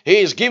 He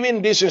is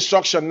giving this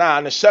instruction now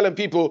and is telling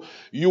people,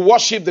 you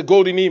worship the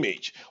golden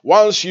image.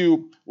 Once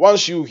you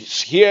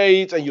hear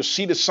it and you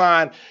see the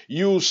sign,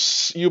 you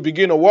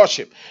begin to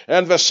worship.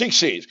 And verse 6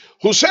 says,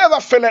 whosoever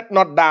falleth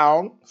not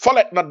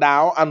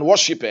down and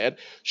worshipeth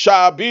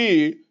shall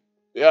be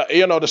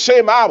the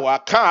same hour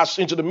cast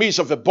into the midst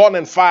of a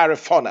burning fiery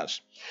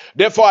furnace.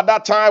 Therefore, at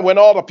that time, when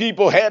all the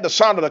people heard the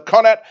sound of the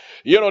cornet,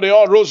 they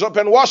all rose up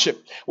and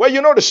worshiped. Well,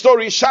 you know the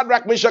story.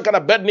 Shadrach, Meshach, and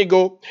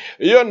Abednego,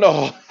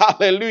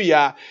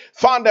 hallelujah,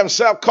 found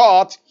themselves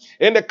caught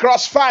in the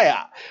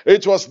crossfire.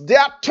 It was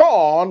their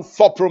turn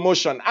for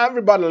promotion.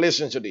 Everybody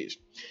listen to this.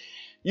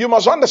 You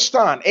must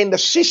understand, in the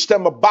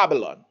system of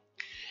Babylon,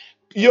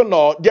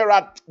 there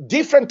are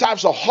different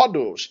types of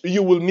hurdles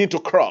you will need to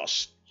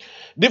cross.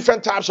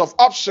 Different types of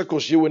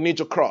obstacles you will need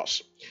to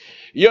cross.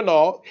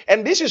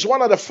 And this is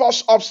one of the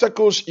first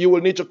obstacles you will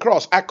need to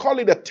cross. I call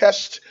it a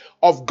test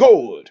of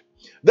gold.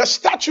 The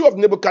statue of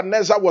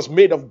Nebuchadnezzar was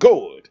made of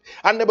gold.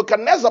 And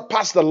Nebuchadnezzar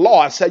passed the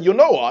law and said, you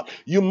know what?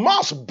 You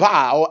must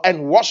bow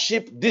and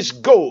worship this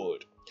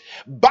gold.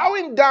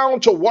 Bowing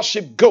down to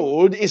worship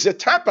gold is a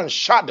type and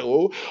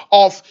shadow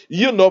of,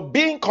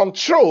 being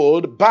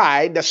controlled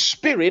by the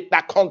spirit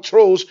that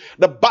controls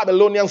the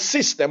Babylonian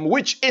system,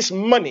 which is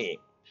money.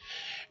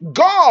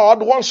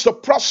 God wants to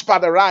prosper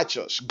the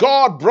righteous.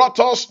 God brought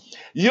us,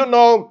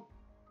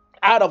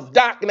 out of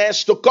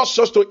darkness to cause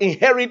us to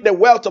inherit the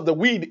wealth of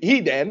the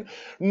heathen,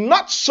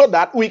 not so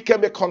that we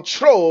can be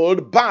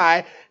controlled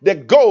by the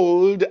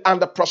gold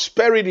and the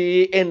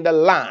prosperity in the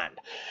land.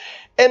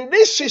 And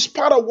this is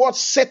part of what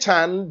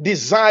Satan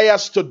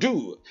desires to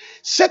do.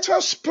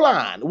 Satan's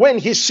plan, when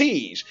he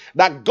sees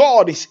that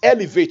God is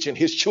elevating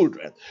his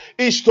children,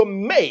 is to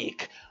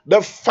make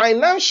the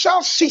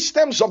financial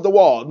systems of the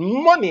world,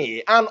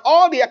 money, and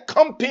all the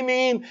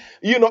accompanying,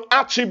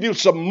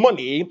 attributes of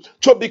money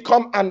to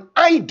become an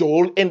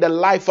idol in the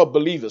life of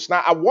believers.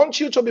 Now, I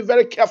want you to be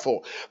very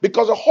careful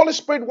because the Holy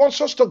Spirit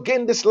wants us to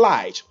gain this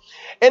light.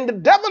 And the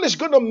devil is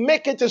going to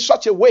make it in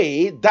such a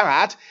way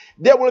that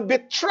there will be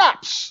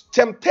traps,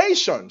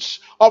 temptations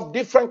of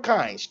different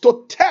kinds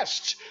to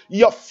test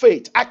your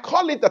faith. I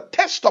call it the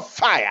test of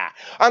fire,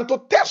 and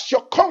to test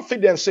your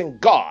confidence in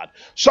God.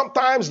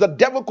 Sometimes the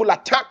devil could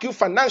attack you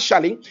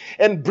financially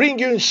and bring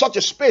you in such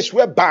a space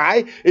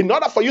whereby, in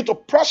order for you to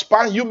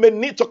prosper, you may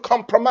need to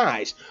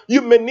compromise.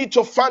 You may need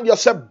to find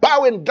yourself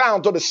bowing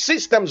down to the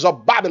systems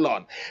of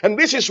Babylon. And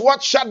this is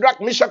what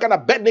Shadrach, Meshach, and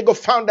Abednego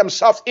found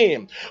themselves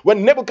in.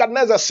 When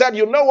Nebuchadnezzar said,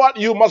 you know what,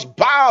 you must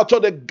bow to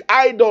the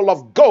idol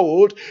of gold.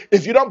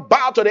 If you don't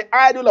bow to the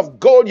idol of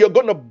gold, you're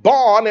going to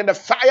burn in the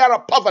fire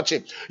of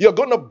poverty. You're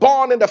going to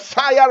burn in the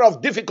fire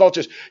of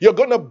difficulties. You're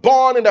going to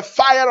burn in the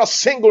fire of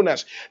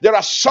singleness. There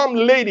are some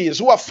ladies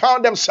who have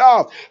found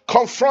themselves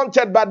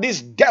confronted by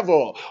this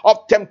devil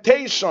of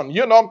temptation,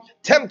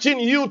 tempting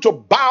you to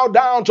bow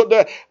down to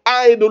the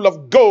idol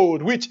of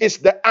gold, which is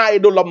the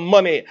idol of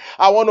money.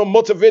 I want to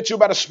motivate you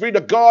by the Spirit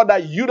of God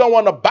that you don't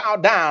want to bow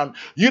down.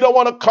 You don't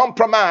want to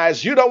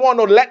compromise. You don't want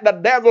to let the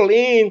devil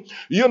in,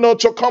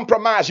 to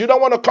compromise. You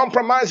don't want to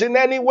compromise in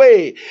any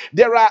way.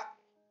 There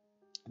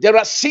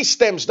are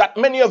systems that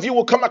many of you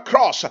will come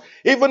across,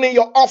 even in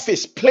your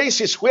office,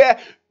 places where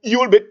you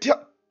will be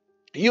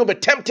you'll be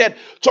tempted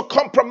to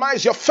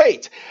compromise your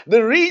faith.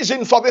 The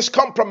reason for this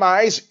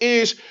compromise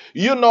is,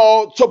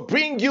 to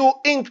bring you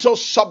into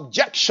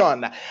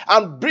subjection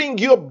and bring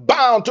you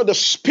bound to the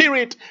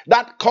spirit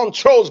that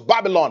controls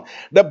Babylon.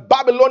 The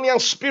Babylonian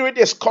spirit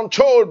is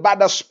controlled by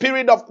the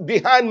spirit of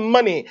behind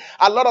money.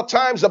 A lot of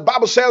times the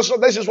Bible says, so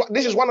this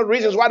is one of the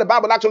reasons why the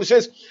Bible actually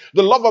says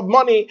the love of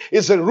money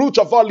is the root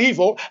of all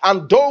evil,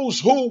 and those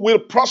who will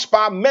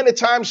prosper many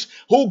times,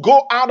 who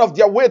go out of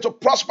their way to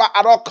prosper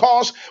at all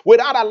costs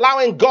without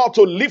allowing God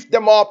to lift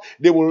them up,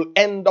 they will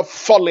end up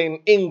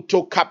falling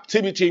into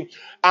captivity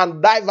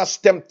and diverse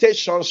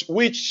temptations,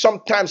 which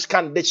sometimes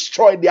can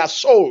destroy their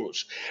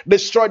souls. The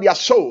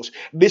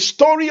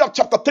story of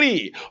chapter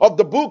 3 of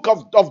the book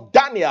of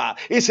Daniel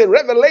is a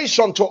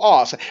revelation to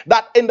us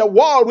that in the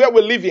world where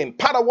we live in,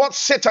 part of what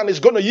Satan is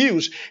going to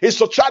use is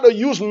to try to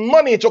use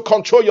money to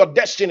control your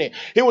destiny.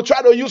 He will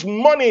try to use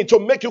money to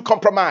make you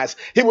compromise.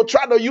 He will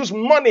try to use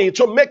money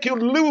to make you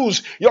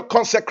lose your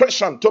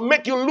consecration, to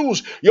make you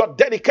lose your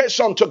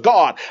dedication to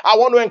God. I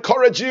want to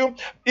encourage you,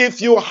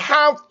 if you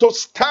have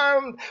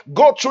to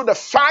go through the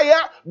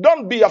fire,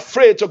 don't be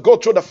afraid to go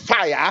through the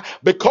fire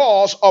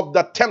because of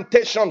the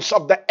temptations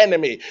of the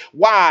enemy.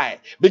 Why?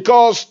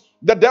 Because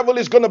the devil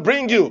is going to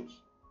bring you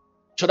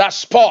to that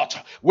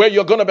spot where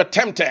you're going to be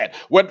tempted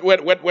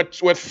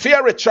with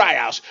fiery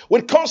trials,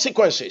 with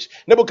consequences.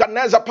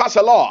 Nebuchadnezzar passed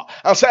a law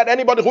and said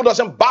anybody who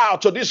doesn't bow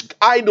to this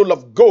idol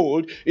of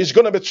gold is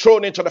going to be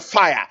thrown into the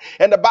fire.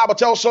 And the Bible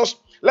tells us,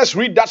 let's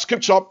read that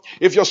scripture.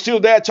 If you're still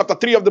there, chapter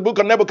 3 of the book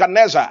of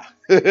Nebuchadnezzar.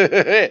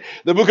 The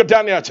book of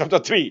Daniel, chapter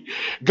 3.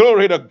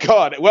 Glory to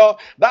God. Well,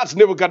 that's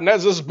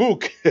Nebuchadnezzar's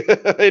book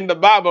in the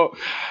Bible.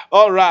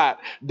 All right.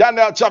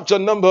 Daniel chapter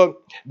number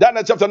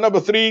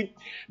 3.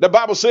 The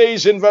Bible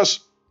says in verse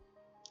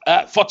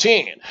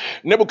 14,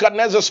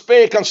 Nebuchadnezzar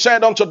spake and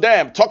said unto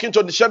them, talking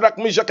to the Shadrach,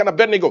 Meshach, and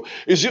Abednego,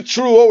 is it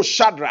true, O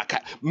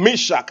Shadrach,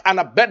 Meshach, and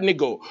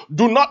Abednego,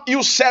 do not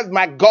you serve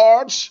my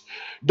gods?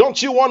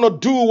 Don't you want to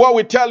do what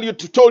we told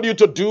you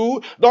to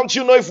do? Don't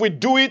you know if we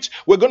do it,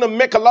 we're going to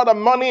make a lot of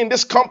money in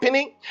this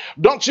company?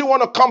 Don't you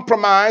want to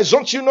compromise?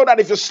 Don't you know that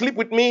if you sleep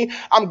with me,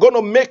 I'm going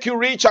to make you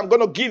rich. I'm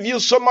going to give you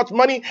so much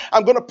money.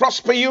 I'm going to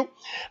prosper you.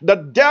 The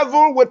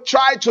devil will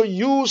try to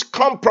use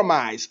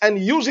compromise and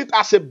use it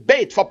as a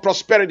bait for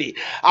prosperity.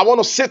 I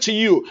want to say to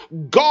you,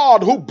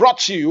 God who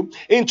brought you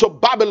into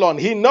Babylon,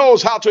 he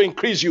knows how to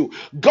increase you.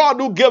 God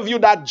who gave you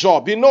that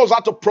job, he knows how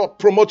to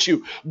promote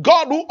you.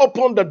 God who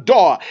opened the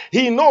door,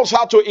 he knows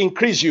how to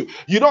increase you.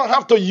 You don't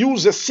have to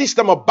use the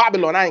system of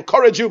Babylon. I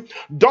encourage you,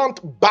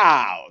 don't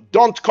bow.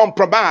 Don't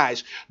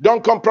compromise.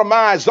 Don't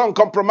compromise. Don't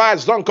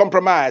compromise. Don't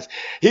compromise.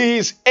 He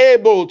is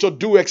able to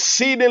do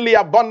exceedingly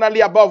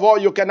abundantly above all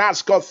you can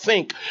ask or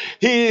think.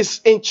 He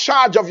is in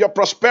charge of your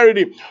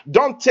prosperity.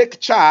 Don't take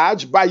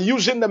charge by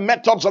using the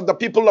methods of the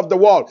people of the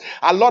world.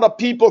 A lot of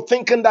people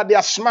thinking that they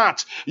are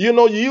smart,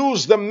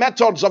 use the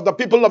methods of the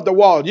people of the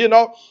world,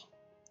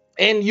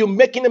 And you're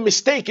making a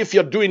mistake if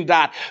you're doing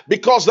that,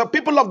 because the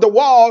people of the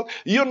world,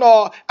 they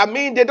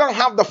don't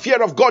have the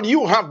fear of God.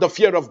 You have the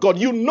fear of God.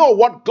 You know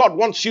what God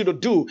wants you to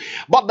do.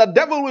 But the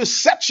devil will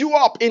set you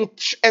up in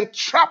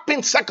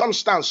entrapping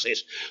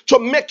circumstances to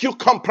make you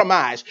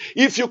compromise.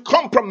 If you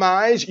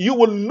compromise, you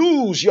will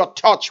lose your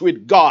touch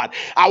with God.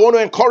 I want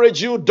to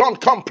encourage you, don't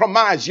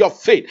compromise your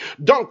faith.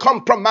 Don't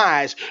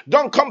compromise.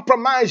 Don't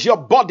compromise your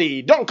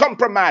body. Don't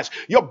compromise.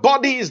 Your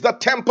body is the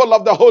temple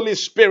of the Holy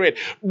Spirit.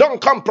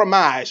 Don't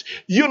compromise.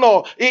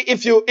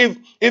 If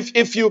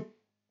you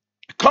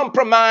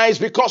compromise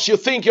because you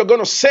think you're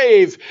going to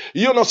save,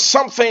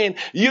 something,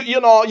 you're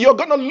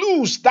going to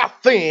lose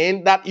that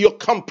thing that you're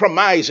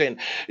compromising,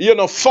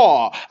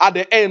 for at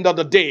the end of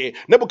the day.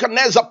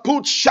 Nebuchadnezzar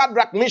put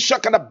Shadrach,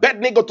 Meshach, and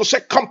Abednego to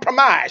say,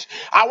 compromise.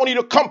 I want you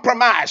to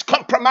compromise.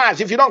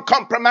 Compromise. If you don't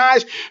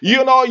compromise,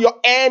 your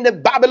end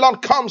in Babylon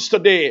comes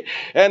today.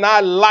 And I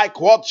like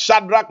what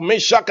Shadrach,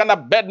 Meshach, and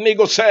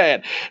Abednego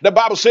said. The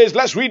Bible says,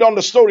 let's read on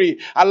the story.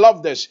 I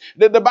love this.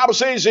 The Bible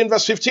says in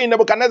verse 15,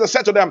 Nebuchadnezzar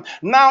said to them,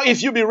 now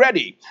if you be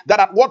ready, that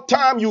at what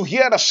time you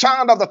hear the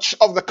sound of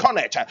the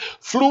cornet,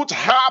 flute,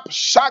 harp,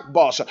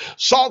 sackbus,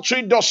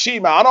 psaltery,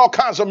 dulcimer, and all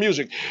kinds of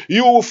music,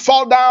 you will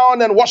fall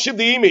down and worship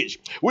the image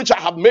which I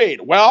have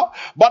made. Well,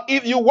 but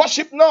if you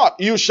worship not,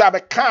 you shall be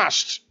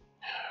cast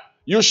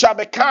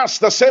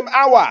the same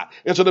hour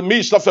into the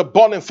midst of a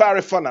burning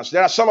fiery furnace.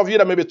 There are some of you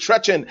that may be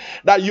threatened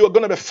that you are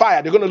going to be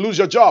fired. You're going to lose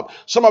your job.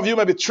 Some of you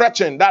may be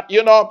threatened that,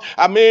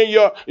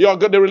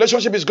 the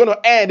relationship is going to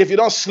end if you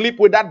don't sleep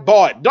with that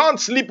boy. Don't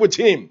sleep with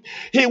him.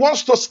 He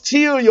wants to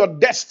steal your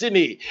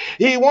destiny.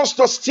 He wants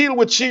to steal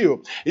with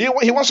you. He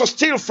wants to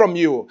steal from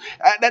you.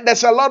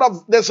 There's a lot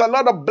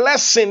of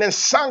blessing and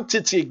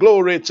sanctity.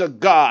 Glory to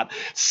God.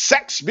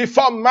 Sex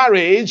before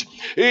marriage,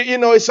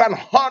 it's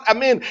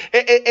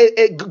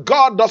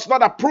God does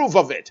not approve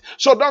of it.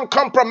 So don't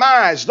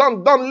compromise.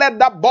 Don't let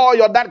that boy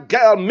or that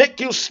girl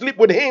make you sleep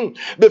with him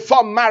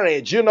before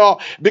marriage,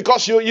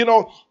 because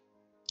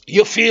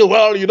you feel,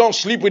 well, you don't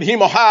sleep with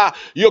him or her,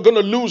 you're going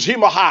to lose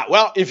him or her.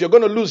 Well, if you're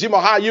going to lose him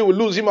or her, you will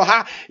lose him or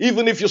her,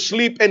 even if you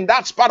sleep. And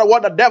that's part of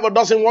what the devil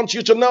doesn't want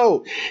you to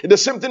know. The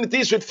same thing it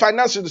is with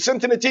finances. The same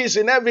thing it is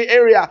in every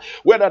area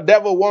where the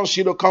devil wants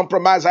you to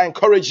compromise. I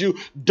encourage you,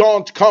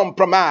 don't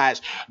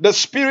compromise. The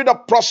spirit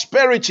of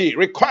prosperity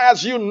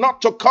requires you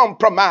not to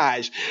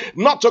compromise.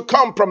 Not to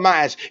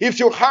compromise. If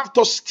you have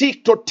to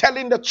stick to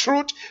telling the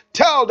truth,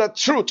 tell the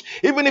truth.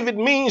 Even if it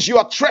means you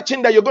are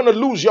threatened that you're going to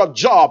lose your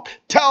job,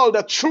 tell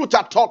the truth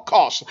at all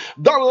costs.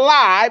 Don't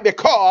lie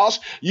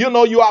because you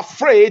are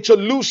afraid to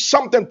lose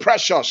something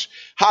precious.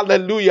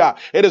 Hallelujah.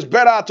 It is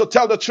better to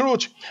tell the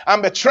truth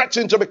and be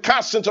threatened to be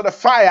cast into the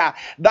fire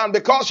than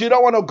because you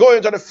don't want to go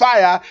into the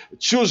fire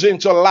choosing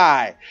to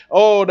lie.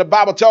 Oh, the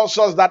Bible tells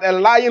us that a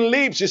lying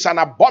lips is an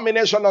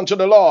abomination unto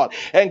the Lord,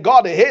 and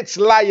God hates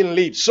lying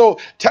lips. So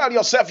tell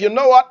yourself, you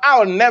know what?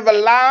 I'll never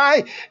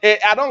lie.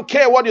 I don't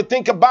care what you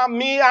think about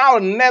me. I'll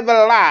never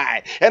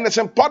lie. And it's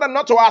important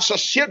not to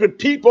associate with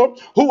people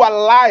who are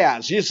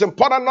liars. It's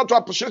important not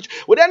to associate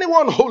with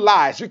anyone who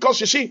lies, because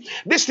you see,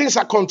 these things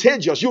are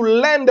contagious. You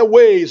learn the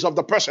ways of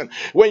the person.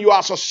 When you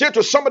associate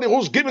with somebody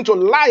who's given to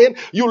lying,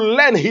 you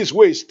learn his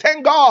ways.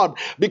 Thank God,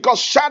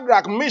 because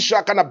Shadrach,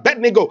 Meshach, and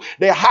Abednego,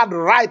 they had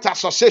right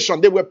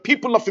association. They were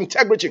people of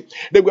integrity.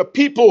 They were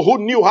people who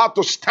knew how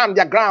to stand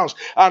their grounds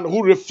and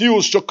who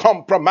refused to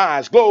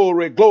compromise.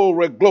 Glory,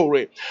 glory,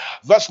 glory.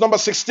 Verse number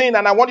 16,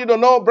 and I want you to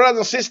know, brothers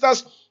and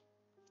sisters,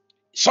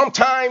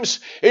 sometimes,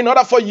 in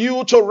order for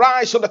you to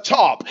rise to the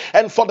top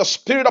and for the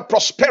spirit of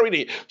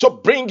prosperity to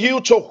bring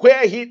you to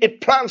where it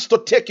plans to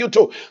take you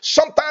to,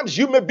 sometimes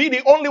you may be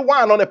the only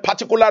one on a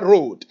particular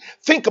road.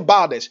 Think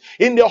about this.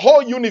 In the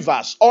whole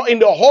universe or in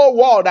the whole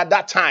world at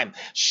that time,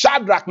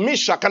 Shadrach,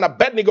 Meshach, and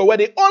Abednego were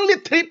the only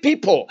three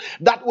people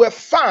that were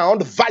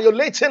found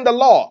violating the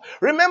law.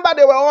 Remember,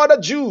 there were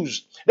other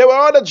Jews. There were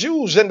other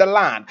Jews in the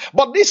land.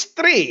 But these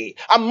three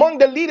among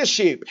the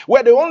leadership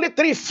were the only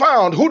three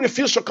found who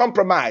refused to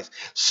compromise.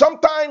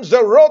 Sometimes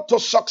the road to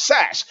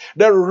success,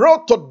 the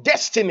road to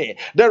destiny,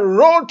 the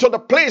road to the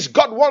place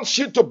God wants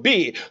you to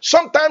be,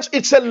 sometimes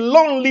it's a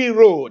lonely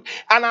road.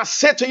 And I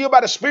say to you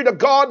by the Spirit of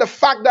God, the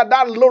fact that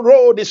that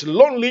road is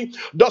lonely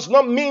does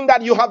not mean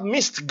that you have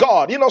missed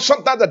God. You know,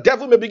 sometimes the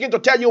devil may begin to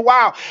tell you,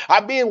 wow,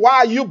 why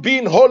are you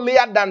being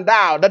holier than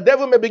thou? The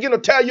devil may begin to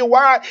tell you,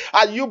 why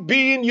are you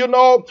being,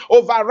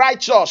 over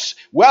righteous?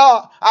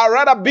 Well, I'd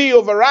rather be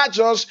over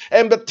righteous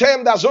and be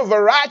termed as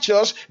over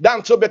righteous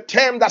than to be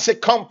termed as a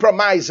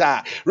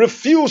compromiser.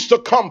 Refuse to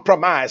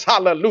compromise.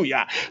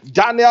 Hallelujah.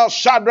 Daniel,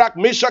 Shadrach,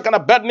 Meshach, and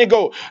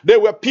Abednego, they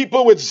were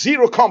people with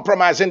zero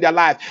compromise in their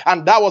life,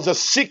 and that was the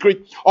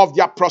secret of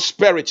their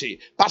prosperity.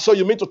 Pastor,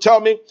 you mean to tell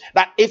me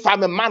that if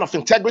I'm a man of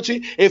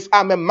integrity, if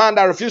I'm a man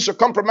that refuses to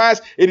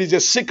compromise, it is a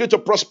secret to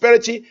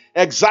prosperity?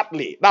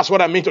 Exactly. That's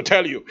what I mean to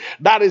tell you.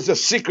 That is the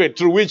secret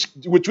with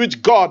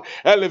which God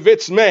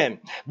elevates men.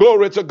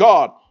 Glory to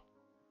God.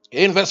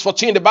 In verse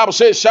 14, the Bible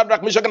says,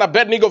 Shadrach, Meshach, and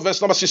Abednego, verse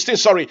number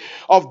 16,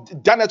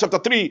 of Daniel chapter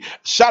 3,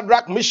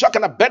 Shadrach, Meshach,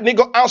 and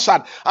Abednego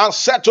answered and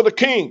said to the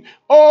king,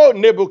 O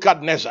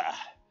Nebuchadnezzar,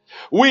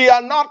 we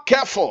are not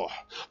careful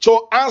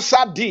to answer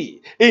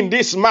thee in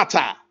this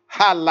matter.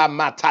 I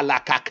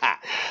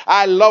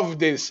love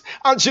this.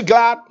 Aren't you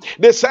glad?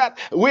 They said,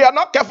 we are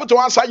not careful to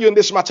answer you in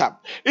this matter.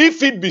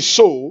 If it be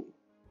so,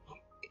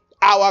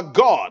 our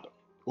God,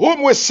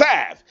 whom we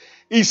serve,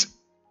 is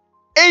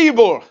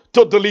able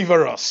to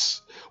deliver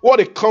us. What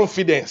a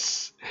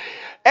confidence.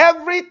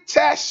 Every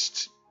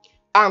test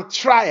and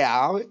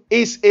trial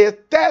is a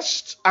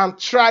test and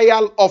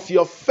trial of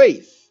your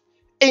faith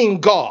in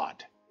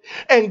God.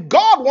 And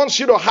God wants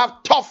you to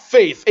have tough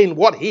faith in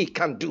what he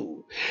can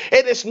do.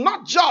 It is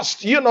not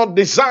just,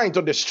 designed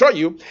to destroy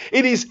you.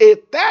 It is a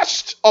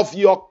test of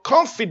your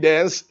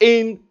confidence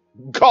in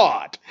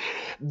God.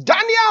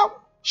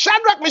 Daniel,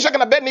 Shadrach, Meshach,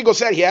 and Abednego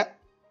said here,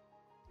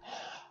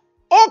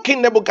 O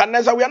King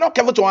Nebuchadnezzar, we are not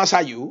careful to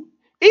answer you.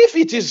 If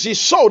it is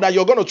so that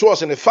you're going to throw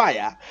us in the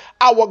fire,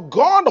 our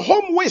God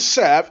whom we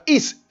serve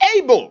is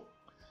able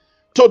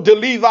to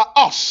deliver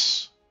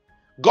us.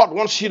 God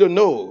wants you to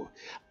know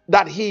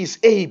that he is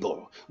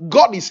able.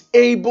 God is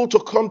able to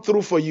come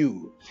through for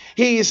you.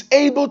 He is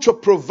able to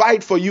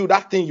provide for you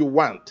that thing you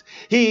want.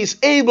 He is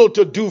able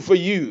to do for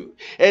you.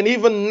 And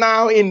even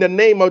now, in the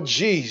name of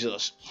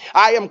Jesus,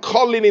 I am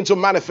calling into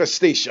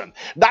manifestation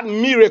that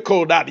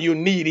miracle that you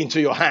need into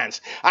your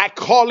hands. I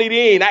call it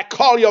in. I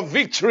call your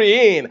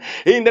victory in.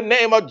 In the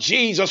name of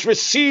Jesus,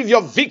 receive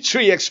your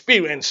victory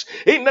experience.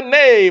 In the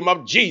name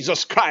of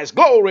Jesus Christ.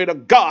 Glory to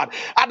God.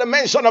 At the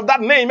mention of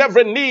that name,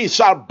 every knee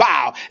shall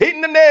bow.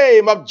 In the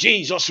name of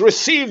Jesus,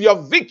 receive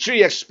your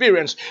victory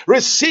experience.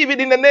 Receive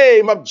it in the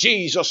name of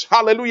Jesus.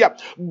 Hallelujah.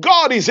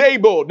 God is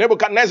able,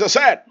 Nebuchadnezzar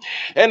said.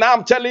 And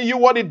I'm telling you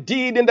what he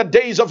did in the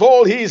days of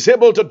old, he is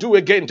able to do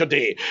again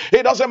today.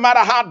 It doesn't matter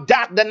how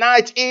dark the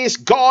night is,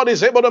 God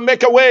is able to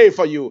make a way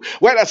for you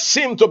where there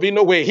seems to be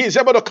no way. He's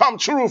able to come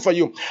through for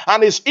you,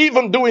 and is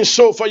even doing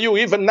so for you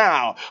even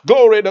now.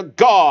 Glory to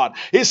God.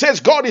 He says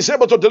God is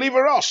able to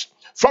deliver us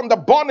from the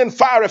burning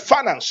fiery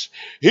furnace.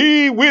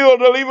 He will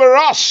deliver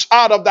us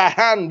out of the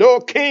hand, O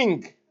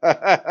King.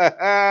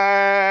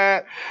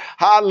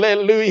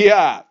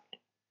 Hallelujah.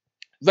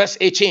 Verse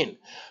 18.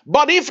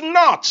 But if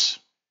not,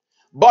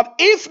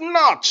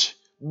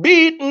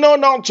 be it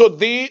known unto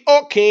thee,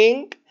 O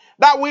King,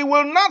 that we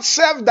will not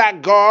serve thy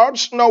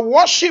gods, nor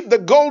worship the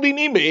golden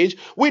image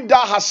which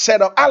thou hast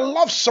set up. I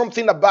love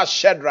something about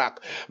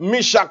Shadrach,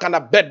 Meshach, and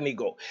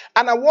Abednego.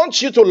 And I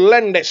want you to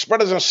learn this,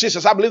 brothers and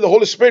sisters. I believe the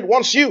Holy Spirit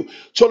wants you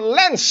to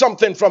learn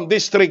something from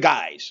these three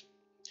guys.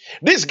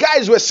 These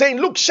guys were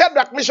saying, look,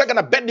 Shadrach, Meshach, and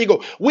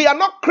Abednego, we are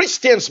not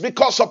Christians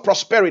because of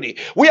prosperity.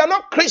 We are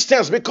not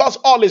Christians because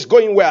all is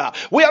going well.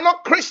 We are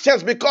not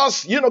Christians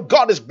because,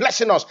 God is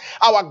blessing us.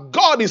 Our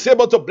God is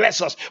able to bless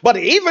us. But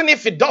even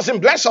if it doesn't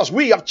bless us,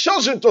 we have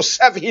chosen to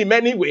serve him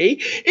anyway.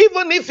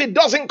 Even if it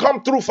doesn't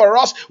come through for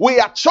us, we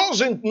are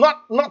chosen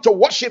not to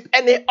worship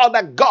any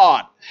other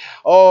God.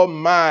 Oh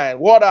man,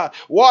 what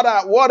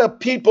a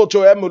people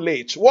to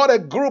emulate. What a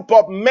group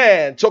of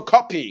men to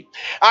copy.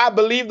 I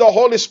believe the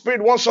Holy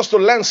Spirit wants us to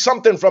learn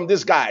something from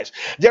these guys.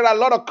 There are a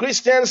lot of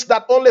Christians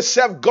that only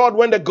serve God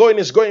when the going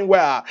is going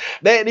well.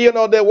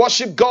 They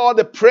worship God,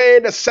 they pray,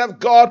 they serve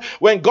God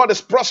when God is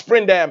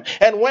prospering them.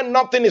 And when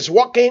nothing is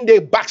working, they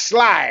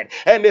backslide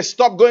and they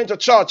stop going to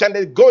church and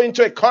they go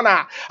into a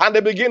corner and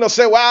they begin to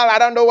say, well, I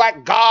don't know why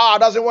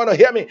God doesn't want to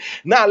hear me.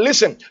 Now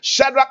listen,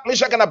 Shadrach,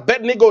 Meshach, and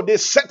Abednego, they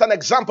set an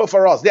example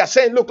for us. They are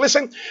saying, look,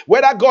 listen,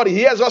 whether God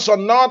hears us or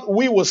not,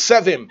 we will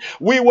serve him.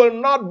 We will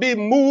not be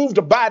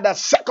moved by the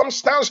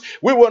circumstance.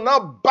 We will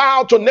not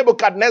bow to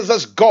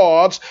Nebuchadnezzar's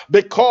gods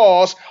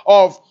because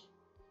of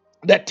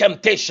the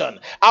temptation.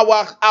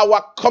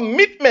 Our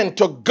commitment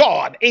to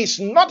God is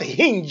not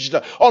hinged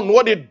on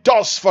what it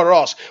does for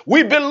us.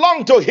 We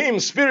belong to him,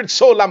 spirit,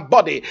 soul, and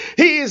body.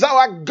 He is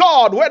our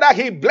God, whether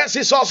he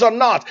blesses us or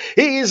not.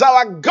 He is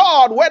our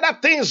God, whether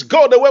things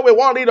go the way we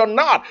want it or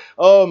not.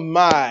 Oh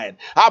my,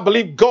 I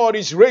believe God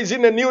is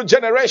raising a new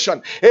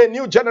generation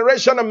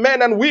of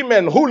men and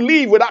women who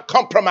live without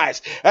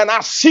compromise. And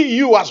I see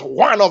you as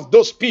one of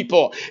those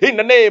people in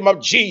the name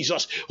of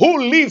Jesus,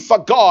 who live for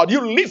God.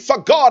 You live for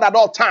God at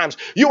all times.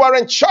 You are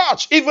in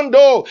church, even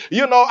though,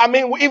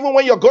 even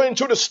when you're going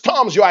through the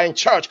storms, you are in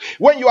church.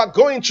 When you are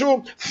going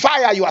through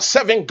fire, you are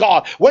serving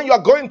God. When you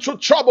are going through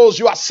troubles,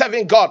 you are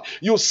serving God.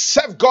 You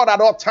serve God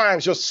at all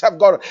times. You serve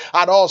God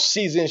at all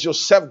seasons. You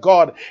serve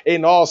God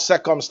in all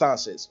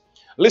circumstances.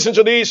 Listen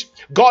to this.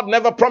 God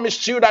never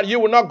promised you that you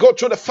will not go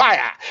through the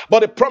fire,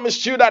 but he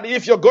promised you that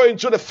if you're going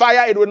through the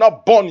fire, it will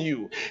not burn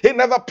you. He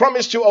never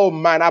promised you, oh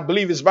man, I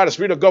believe it's by the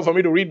Spirit of God for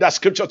me to read that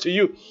scripture to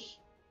you.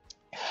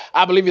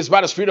 I believe it's by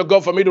the Spirit of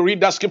God for me to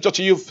read that scripture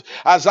to you.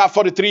 Isaiah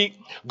 43.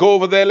 Go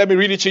over there. Let me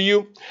read it to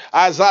you.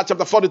 Isaiah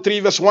chapter 43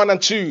 verse 1 and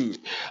 2.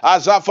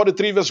 Isaiah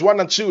 43 verse 1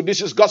 and 2.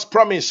 This is God's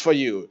promise for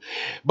you.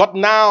 But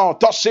now,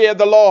 thus saith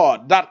the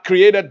Lord that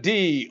created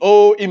thee,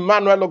 O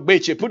Emmanuel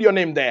Ogbechie. Put your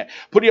name there.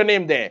 Put your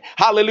name there.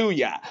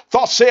 Hallelujah.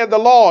 Thus saith the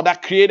Lord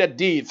that created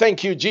thee.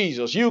 Thank you,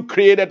 Jesus. You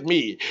created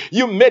me.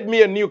 You made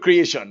me a new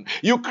creation.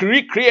 You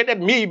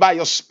recreated me by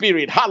your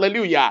Spirit.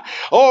 Hallelujah.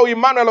 O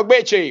Emmanuel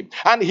Ogbechie.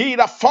 And he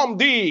that formed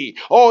thee,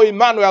 oh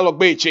Emmanuel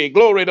Ogbechie,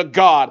 glory to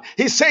God.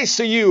 He says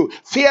to you,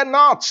 fear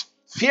not.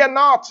 Fear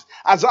not.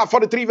 Isaiah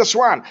 43 verse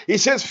 1. He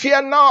says,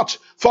 fear not,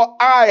 for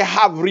I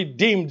have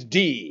redeemed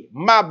thee.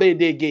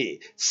 Mabedege,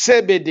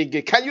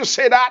 sebedege. Can you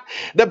say that?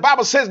 The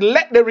Bible says,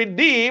 let the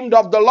redeemed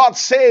of the Lord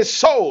say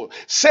so.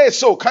 Say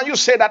so. Can you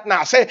say that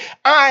now? Say,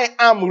 I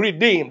am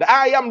redeemed.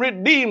 I am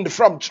redeemed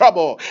from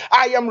trouble.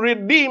 I am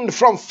redeemed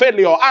from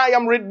failure. I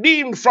am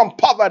redeemed from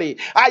poverty.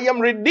 I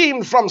am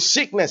redeemed from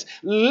sickness.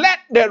 Let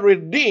the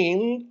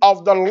redeemed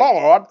of the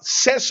Lord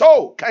say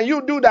so. Can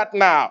you do that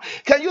now?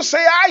 Can you say,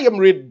 I am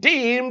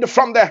redeemed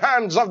from the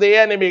hands of the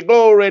enemy?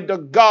 Glory to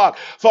God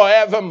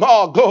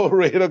forevermore.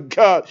 Glory to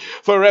God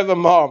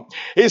forevermore.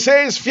 He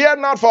says, fear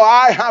not, for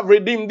I have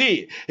redeemed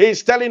thee.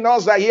 He's telling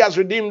us that he has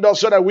redeemed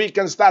us so that we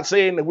can start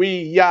saying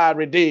we are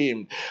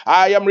redeemed.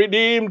 I am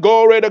redeemed.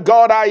 Glory to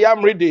God. I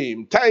am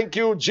redeemed. Thank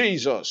you,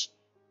 Jesus.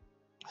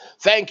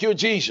 Thank you,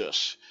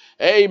 Jesus.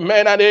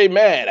 Amen and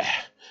amen.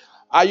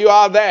 Are you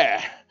out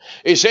there?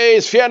 It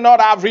says, fear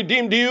not, I've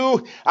redeemed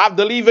you. I've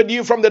delivered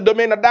you from the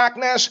domain of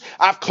darkness.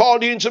 I've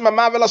called you into my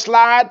marvelous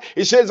light.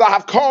 It says, I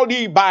have called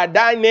you by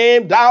thy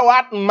name. Thou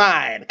art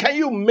mine. Can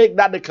you make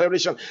that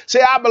declaration?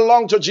 Say, I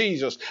belong to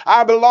Jesus.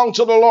 I belong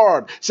to the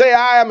Lord. Say,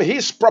 I am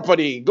his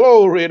property.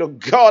 Glory to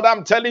God.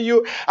 I'm telling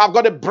you, I've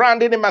got a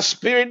branding in my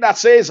spirit that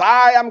says,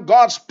 I am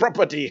God's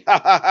property.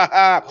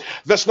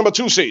 Verse number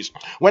 2 says,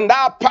 when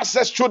thou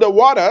passest through the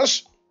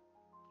waters,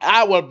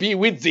 I will be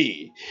with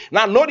thee.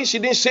 Now notice he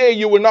didn't say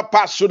you will not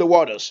pass through the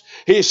waters.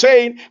 He's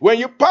saying when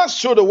you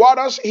pass through the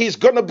waters, he's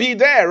going to be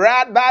there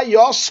right by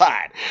your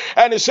side.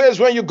 And he says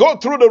when you go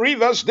through the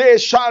rivers, they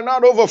shall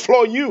not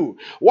overflow you.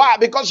 Why?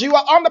 Because you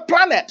are on the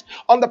planet.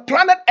 On the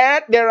planet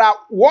Earth, there are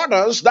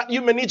waters that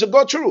you may need to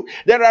go through.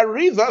 There are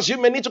rivers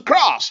you may need to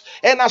cross.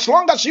 And as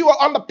long as you are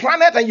on the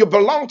planet and you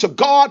belong to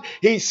God,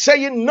 he's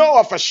saying no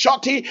of a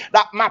surety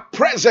that my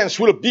presence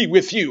will be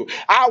with you.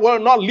 I will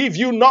not leave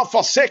you nor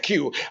forsake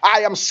you.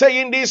 I am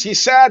saying this, he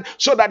said,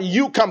 so that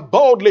you can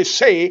boldly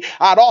say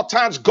at all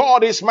times,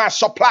 God is my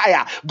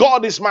supplier.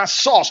 God is my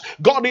source.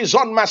 God is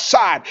on my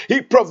side.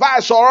 He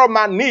provides for all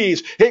my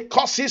needs. He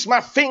causes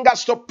my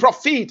fingers to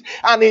profit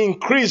and he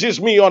increases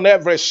me on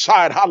every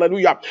side.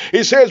 Hallelujah.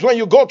 He says, when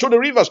you go to the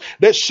rivers,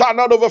 they shall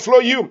not overflow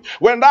you.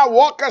 When thou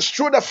walkest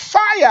through the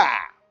fire,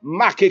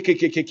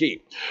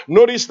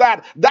 notice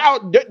that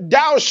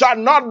thou shalt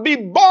not be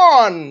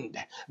burned.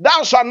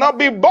 Thou shalt not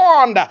be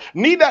burned,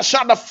 neither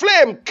shall the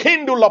flame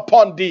kindle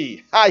upon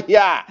thee.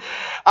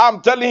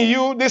 I'm telling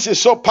you, this is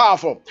so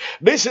powerful.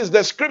 This is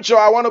the scripture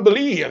I want to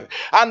believe.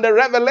 And the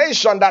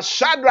revelation that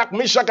Shadrach,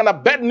 Meshach, and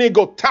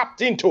Abednego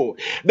tapped into.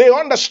 They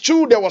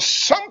understood there was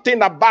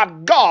something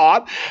about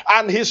God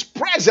and his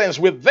presence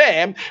with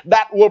them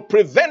that will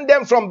prevent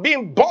them from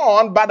being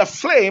burned by the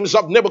flames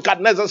of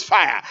Nebuchadnezzar's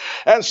fire.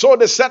 And so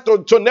they said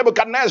to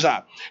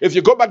Nebuchadnezzar, if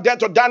you go back there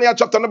to Daniel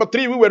chapter number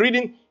 3, we were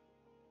reading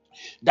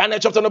Daniel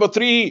chapter number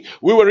 3,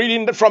 we were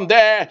reading from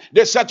there.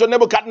 They said to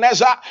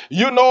Nebuchadnezzar,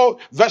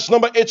 verse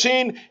number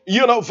 18,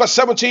 verse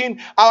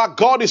 17, our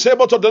God is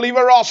able to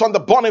deliver us from the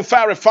burning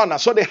fiery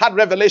furnace. So they had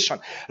revelation.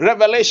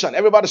 Revelation.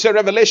 Everybody say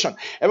revelation.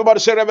 Everybody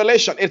say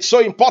revelation. It's so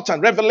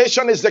important.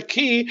 Revelation is the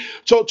key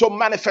to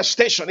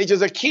manifestation. It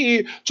is the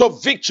key to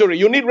victory.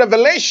 You need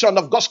revelation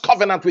of God's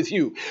covenant with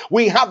you.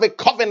 We have a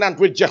covenant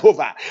with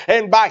Jehovah.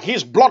 And by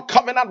his blood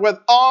covenant with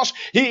us,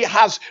 he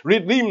has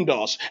redeemed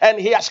us. And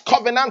he has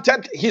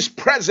covenanted his his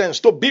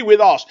presence to be with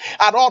us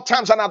at all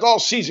times and at all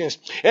seasons.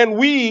 And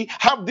we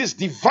have this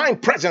divine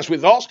presence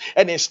with us,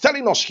 and it's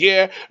telling us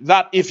here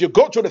that if you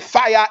go to the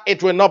fire,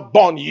 it will not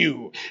burn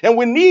you. And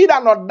we need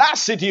an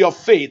audacity of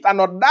faith, an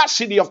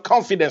audacity of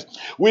confidence.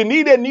 We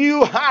need a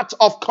new heart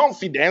of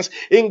confidence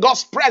in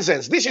God's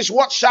presence. This is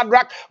what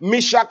Shadrach,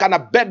 Meshach, and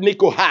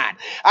Abednego had.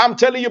 I'm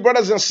telling you,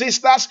 brothers and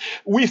sisters,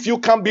 if you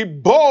can be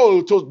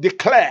bold to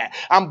declare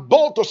and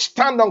bold to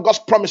stand on God's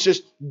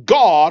promises,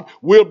 God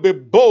will be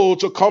bold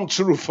to come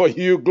through for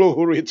you.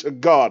 Glory to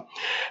God.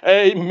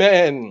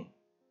 Amen.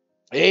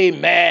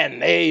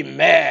 Amen.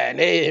 Amen.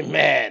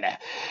 Amen.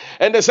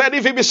 And they said,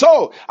 if it be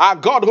so, our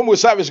God whom we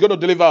serve is going to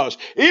deliver us.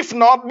 If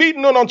not, be it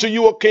known unto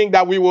you, O king,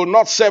 that we will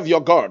not serve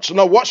your gods,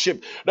 nor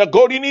worship the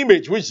golden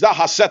image which thou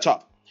hast set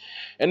up.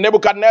 And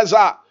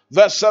Nebuchadnezzar,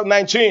 verse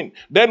 19,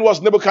 then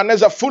was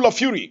Nebuchadnezzar full of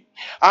fury,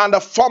 and the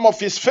form of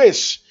his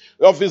face,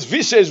 of his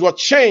visage, was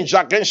changed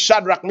against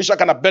Shadrach, Meshach,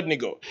 and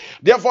Abednego.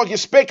 Therefore he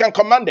spake and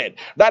commanded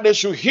that they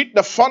should heat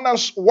the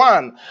furnace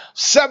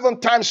 7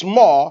 times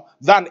more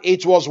than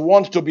it was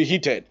wont to be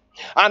heated.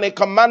 And he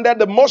commanded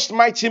the most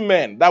mighty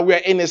men that were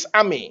in his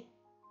army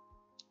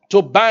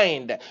to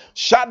bind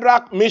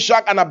Shadrach,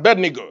 Meshach, and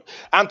Abednego,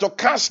 and to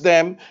cast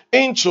them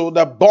into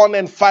the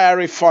burning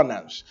fiery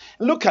furnace.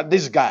 Look at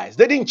these guys.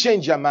 They didn't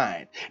change their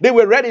mind. They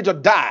were ready to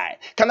die.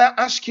 Can I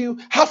ask you,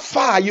 how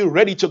far are you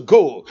ready to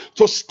go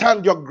to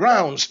stand your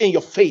grounds in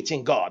your faith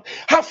in God?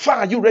 How far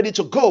are you ready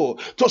to go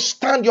to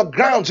stand your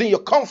grounds in your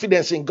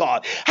confidence in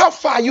God? How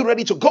far are you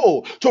ready to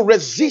go to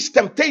resist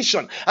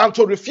temptation and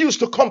to refuse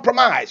to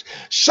compromise?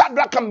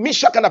 Shadrach and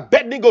Meshach and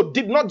Abednego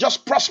did not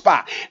just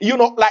prosper,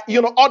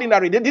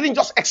 ordinary. They didn't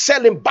just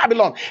excel in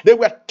Babylon. They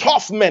were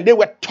tough men. They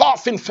were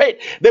tough in faith.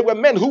 They were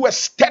men who were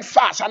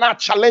steadfast. And I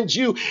challenge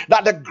you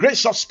that the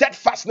grace of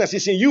steadfastness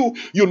is in you.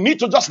 You need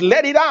to just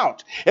let it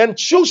out and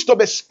choose to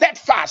be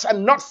steadfast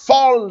and not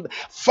fall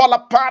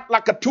apart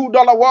like a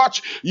 $2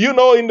 watch,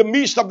 in the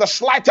midst of the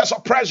slightest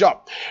of pressure.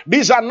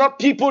 These are not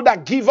people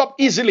that give up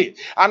easily.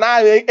 And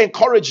I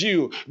encourage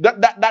you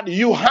that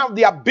you have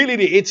the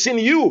ability. It's in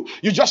you.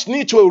 You just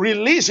need to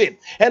release it.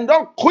 And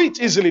don't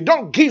quit easily.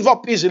 Don't give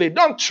up easily.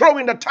 Don't throw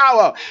in the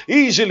towel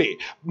easily.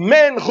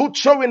 Men who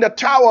throw in the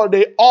towel,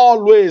 they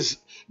always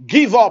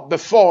give up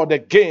before they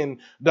gain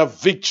the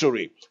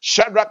victory.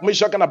 Shadrach,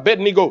 Meshach, and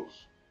Abednego,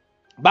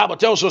 Bible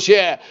tells us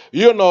here,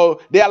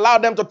 they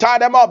allowed them to tie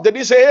them up. They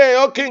didn't say, hey,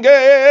 oh king,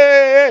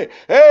 hey,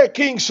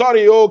 king,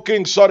 sorry, oh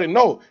king, sorry.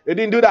 No, they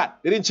didn't do that.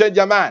 They didn't change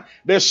their mind.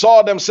 They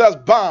saw themselves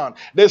bound.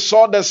 They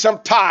saw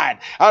themselves tied.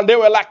 And they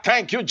were like,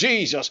 thank you,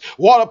 Jesus.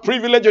 What a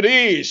privilege it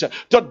is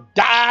to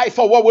die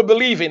for what we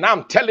believe in.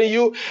 I'm telling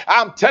you,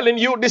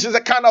 this is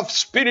the kind of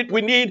spirit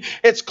we need.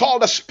 It's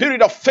called the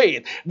spirit of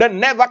faith. The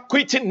never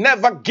quitting,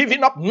 never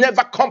giving up,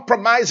 never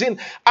compromising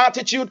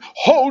attitude,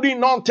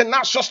 holding on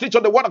tenaciously to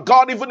the word of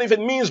God, even if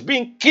it means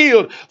being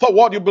killed for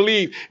what you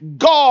believe.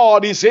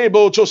 God is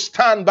able to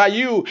stand by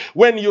you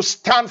when you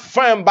stand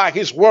firm by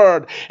his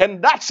word.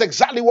 And that's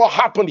exactly what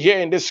happened here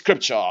in this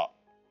scripture.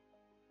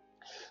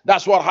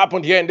 That's what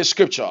happened here in this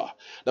scripture.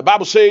 The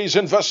Bible says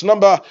in verse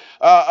number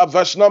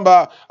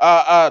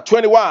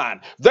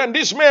 21, then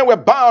these men were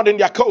bound in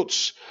their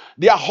coats,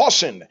 their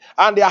hosen,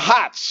 and their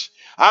hats,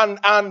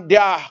 and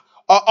their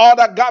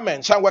other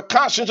garments, and were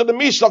cast into the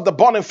midst of the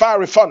burning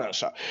fiery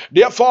furnace.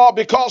 Therefore,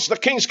 because the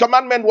king's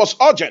commandment was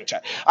urgent,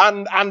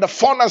 and the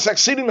furnace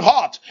exceeding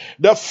hot,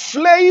 the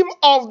flame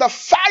of the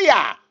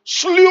fire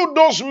slew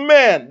those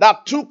men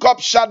that took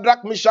up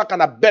Shadrach, Meshach,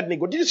 and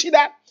Abednego. Did you see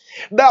that?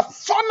 The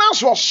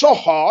furnace was so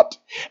hot,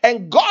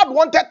 and God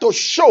wanted to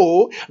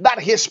show that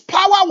his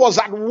power was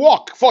at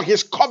work for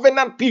his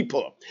covenant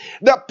people.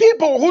 The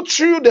people who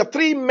threw the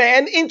 3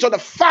 men into the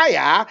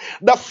fire,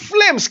 the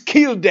flames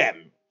killed them.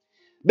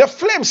 The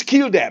flames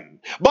killed them.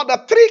 But the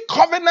 3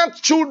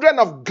 covenant children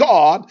of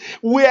God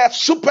were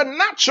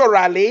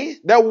supernaturally,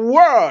 the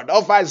word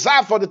of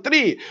Isaiah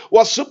 43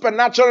 was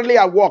supernaturally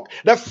at work.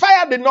 The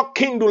fire did not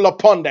kindle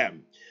upon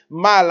them.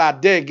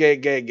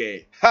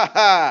 Maladegegege.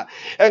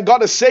 And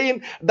God is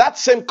saying that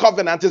same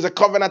covenant is a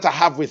covenant I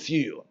have with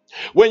you.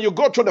 When you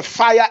go through the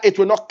fire, it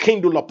will not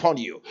kindle upon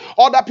you.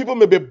 Other people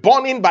may be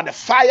burning by the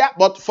fire,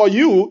 but for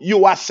you,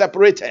 you are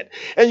separated.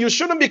 And you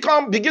shouldn't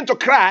begin to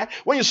cry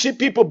when you see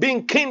people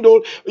being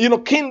kindled,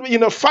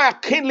 fire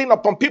kindling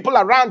upon people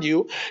around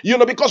you,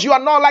 because you are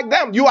not like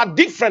them. You are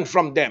different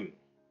from them.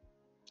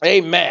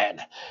 Amen.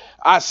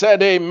 I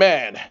said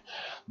amen.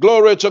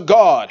 Glory to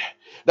God.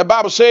 The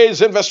Bible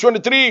says in verse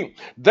 23,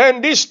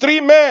 then these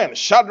 3 men,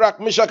 Shadrach,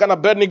 Meshach, and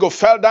Abednego,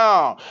 fell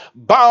down,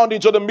 bound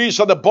into the midst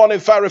of the burning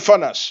fiery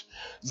furnace.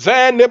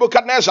 Then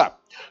Nebuchadnezzar,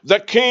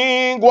 the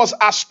king, was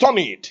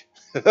astonished.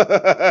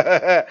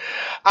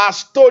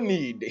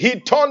 Astonished. He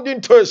turned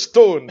into a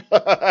stone.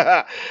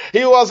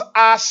 He was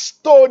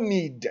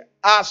astonished.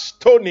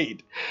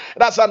 Astonished.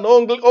 That's an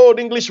old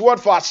English word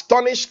for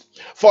astonished,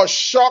 for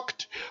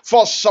shocked,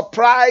 for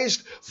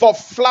surprised, for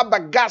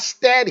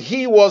flabbergasted.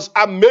 He was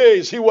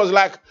amazed. He was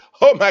like,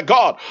 Oh my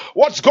God,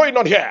 what's going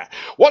on here?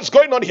 What's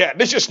going on here?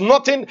 This is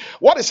nothing.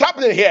 What is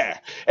happening here?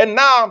 And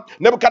now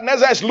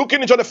Nebuchadnezzar is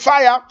looking into the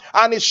fire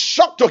and is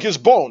shocked to his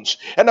bones.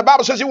 And the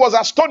Bible says he was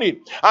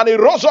astonished, and he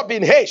rose up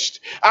in haste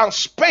and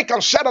spake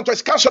and said unto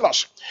his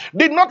counselors,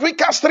 did not we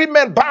cast 3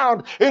 men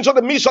bound into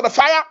the midst of the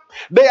fire?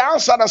 They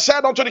answered and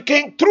said unto the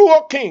king, true,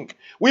 O king,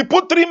 we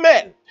put 3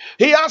 men.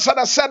 He answered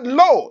and said,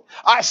 lo,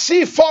 I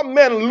see 4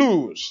 men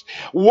loose,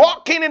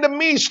 walking in the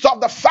midst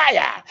of the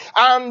fire,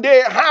 and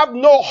they have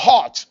no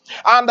heart,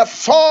 and the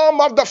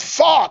form of the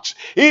 4th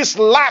is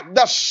like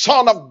the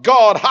Son of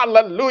God.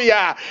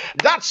 Hallelujah.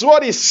 That's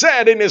what he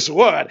said in his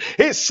word.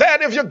 He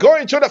said, if you go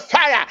into the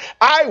fire,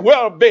 I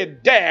will be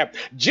there.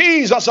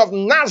 Jesus of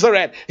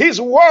Nazareth,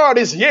 his word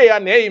is yea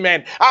and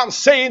amen. I'm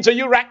saying to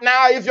you right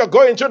now, if you're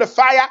going to the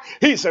fire,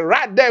 he's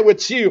right there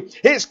with you.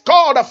 He's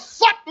called a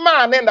 4th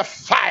man in the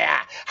fire.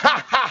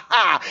 Ha ha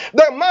ha.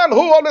 The man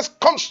who always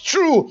comes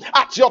through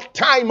at your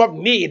time of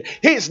need.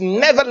 He's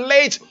never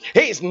late.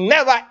 He's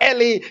never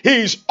early.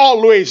 He's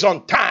always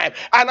on time.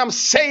 And I'm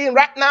saying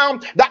right now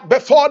that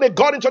before they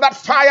got into that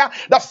fire,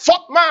 the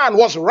 4th man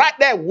was right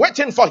there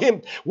waiting for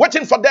him,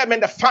 waiting for them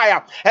in the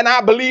fire. And I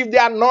believe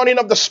the anointing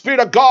of the Spirit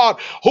of God,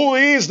 who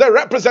is the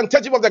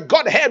representative of the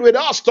Godhead with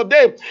us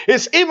today,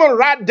 is even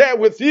right there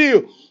with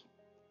you.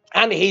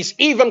 And he's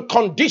even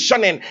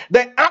conditioning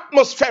the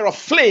atmosphere of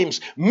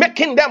flames,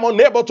 making them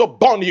unable to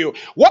burn you.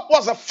 What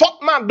was the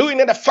 4th man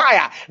doing in the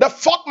fire? The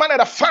 4th man in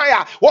the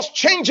fire was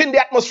changing the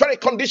atmospheric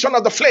condition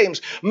of the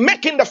flames,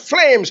 making the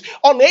flames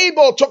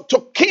unable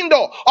to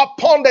kindle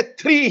upon the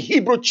 3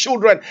 Hebrew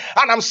children.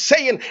 And I'm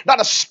saying that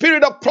the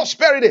spirit of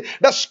prosperity,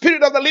 the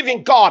spirit of the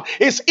living God,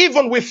 is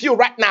even with you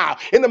right now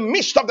in the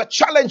midst of the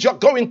challenge you're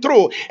going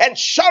through,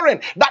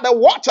 ensuring that the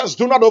waters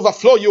do not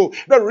overflow you,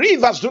 the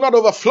rivers do not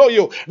overflow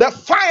you, the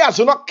fire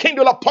do not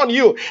kindle upon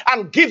you,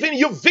 and giving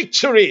you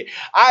victory.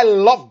 I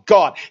love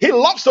God. He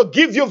loves to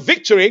give you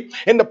victory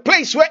in the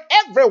place where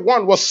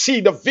everyone will see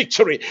the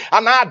victory.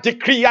 And I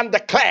decree and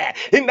declare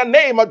in the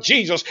name of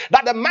Jesus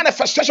that the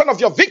manifestation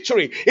of your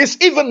victory is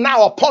even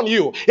now upon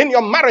you in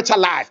your marital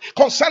life.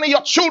 Concerning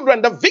your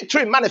children, the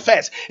victory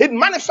manifests. It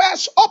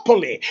manifests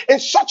openly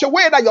in such a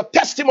way that your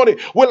testimony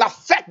will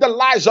affect the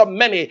lives of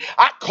many.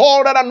 I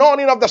call that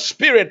anointing of the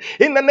Spirit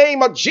in the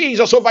name of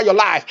Jesus over your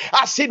life.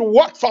 As it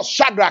worked for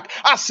Shadrach,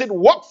 as it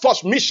worked for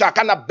Meshach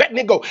and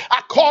Abednego,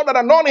 I call that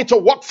anointing to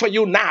work for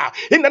you now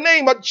in the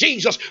name of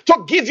Jesus,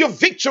 to give you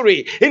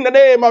victory in the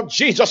name of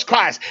Jesus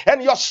Christ.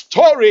 And your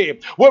story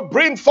will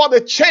bring forth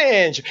a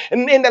change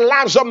in the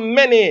lives of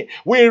many.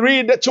 We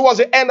read towards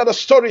the end of the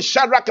story,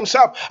 Shadrach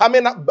himself,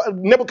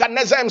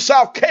 Nebuchadnezzar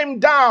himself came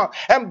down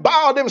and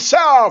bowed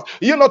himself,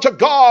 to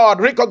God,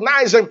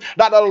 recognizing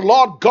that the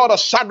Lord God of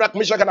Shadrach,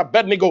 Meshach, and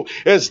Abednego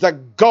is the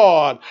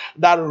God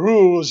that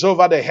rules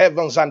over the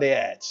heavens and the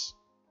earth.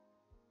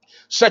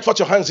 Stretch forth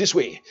your hands this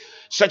way.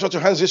 Stretch out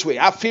your hands this way.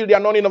 I feel the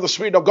anointing of the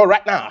Spirit of God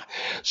right now.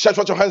 Stretch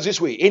out your hands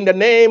this way. In the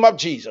name of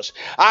Jesus,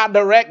 I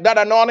direct that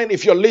anointing.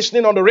 If you're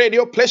listening on the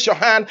radio, place your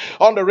hand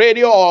on the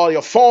radio or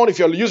your phone. If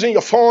you're using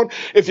your phone,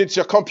 if it's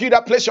your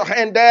computer, place your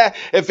hand there.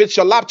 If it's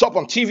your laptop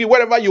on TV,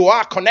 wherever you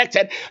are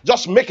connected,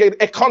 just make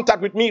a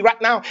contact with me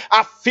right now.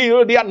 I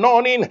feel the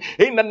anointing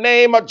in the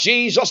name of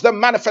Jesus, the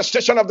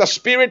manifestation of the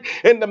Spirit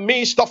in the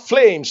midst of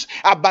flames.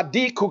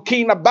 Abadi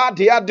kukina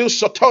badi adu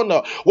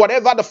sotono.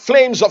 Whatever the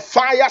flames of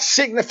fire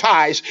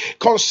signifies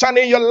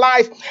concerning your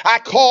life, I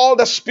call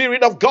the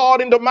Spirit of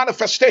God into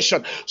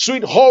manifestation.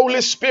 Sweet Holy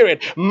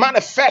Spirit,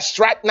 manifest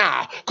right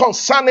now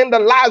concerning the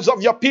lives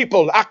of your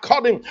people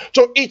according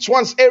to each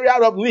one's area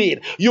of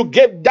need. You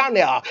gave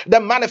Daniel the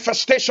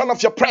manifestation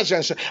of your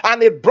presence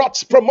and it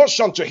brought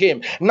promotion to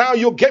him. Now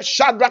you gave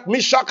Shadrach,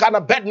 Meshach, and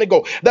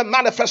Abednego the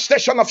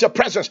manifestation of your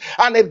presence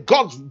and it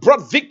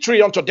brought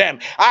victory unto them.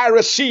 I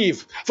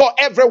receive for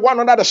everyone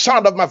under the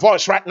sound of my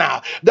voice right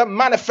now the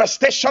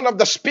manifestation of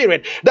the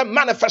Spirit, the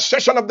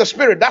manifestation of the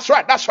Spirit. That's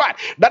right.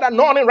 That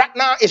anointing right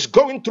now is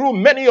going through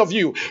many of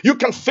you. You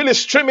can feel it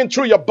streaming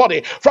through your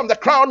body from the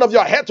crown of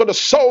your head to the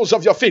soles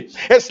of your feet.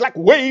 It's like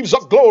waves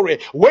of glory,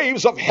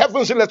 waves of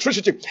heaven's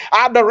electricity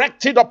are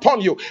directed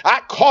upon you.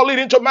 I call it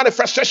into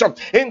manifestation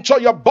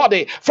into your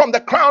body from the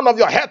crown of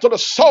your head to the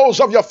soles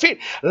of your feet.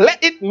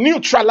 Let it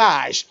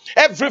neutralize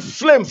every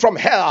flame from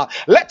hell.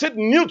 Let it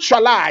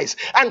neutralize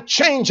and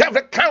change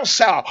every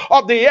counsel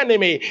of the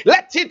enemy.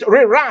 Let it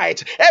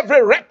rewrite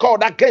every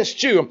record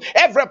against you,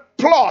 every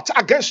plot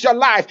against your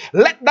life.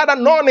 Let that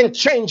anointing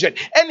change it.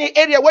 Any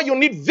area where you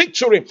need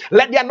victory,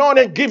 let the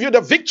anointing give you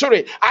the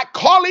victory. I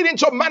call it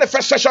into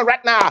manifestation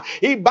right now.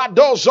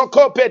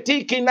 Ibadozoko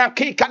petiki na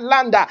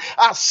kikalanda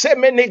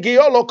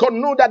asemenigiolo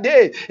konuda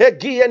de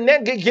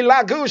egienegi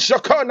gilagu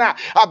shokona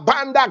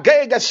abanda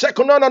gega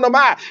sekunono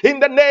noma. In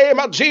the name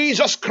of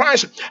Jesus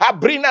Christ,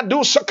 abrina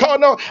du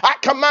sokono. I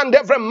command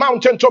every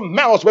mountain to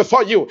melt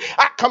before you.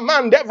 I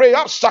command every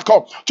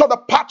obstacle to the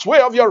pathway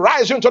of your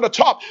rising to the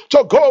top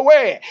to go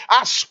away.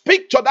 I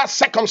speak to that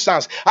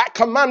circumstance. I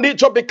command it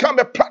to become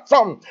a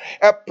platform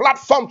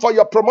for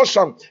your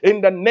promotion in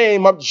the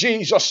name of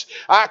Jesus.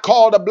 I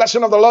call the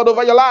blessing of the Lord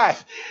over your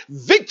life.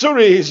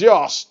 Victory is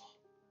yours.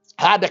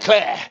 I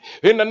declare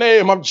in the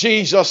name of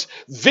Jesus,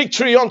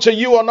 victory unto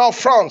you on all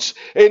fronts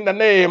in the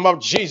name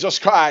of Jesus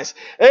Christ.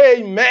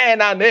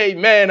 Amen and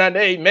amen and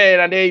amen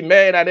and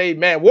amen and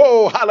amen.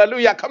 Whoa,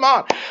 hallelujah. Come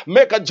on.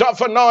 Make a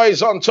joyful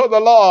noise unto the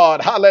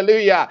Lord.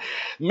 Hallelujah.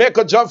 Make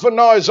a joyful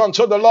noise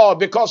unto the Lord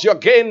because you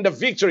gained the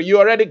victory. You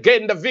already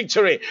gained the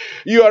victory.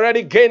 You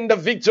already gained the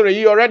victory.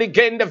 You already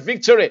gained the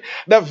victory.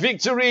 The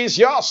victory is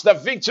yours. The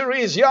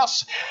victory is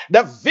yours.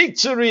 The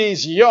victory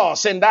is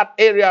yours in that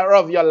area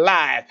of your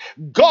life.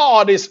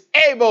 God is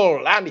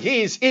able and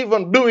He is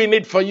even doing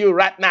it for you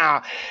right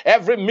now.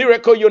 Every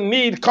miracle you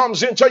need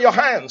comes into your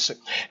hands.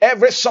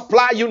 Every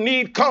supply you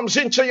need comes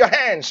into your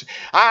hands.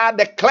 I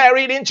declare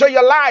it into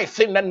your life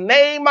in the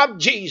name of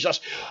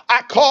Jesus.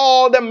 I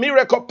call the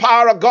miracle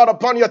power of God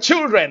upon your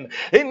children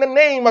in the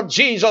name of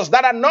Jesus.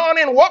 That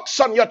anointing works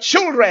on your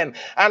children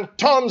and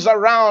turns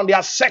around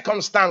their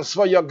circumstance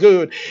for your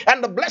good.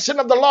 And the blessing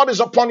of the Lord is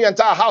upon your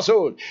entire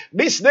household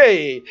this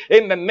day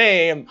in the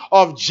name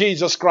of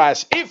Jesus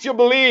Christ. If you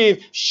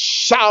believe,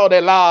 shout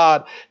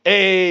aloud,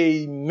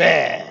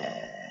 amen.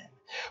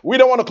 We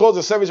don't want to close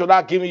the service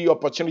without giving you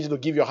opportunity to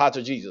give your heart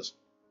to Jesus.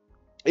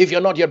 If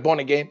you're not yet born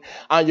again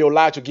and you'd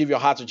like to give your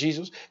heart to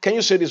Jesus, can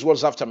you say these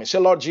words after me? Say,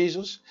 Lord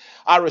Jesus,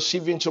 I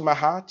receive you into my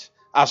heart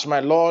as my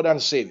Lord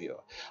and Savior.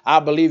 I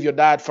believe you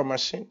died for my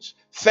sins.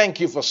 Thank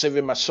you for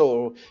saving my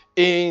soul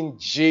in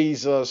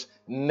Jesus'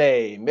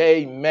 name.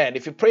 Amen.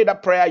 If you pray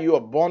that prayer, you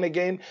are born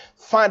again.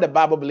 Find a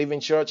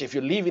Bible-believing church. If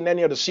you live in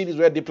any of the cities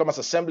where Diplomats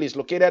Assembly is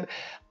located,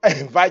 I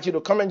invite you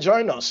to come and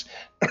join us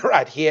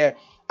right here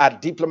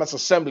at Diplomats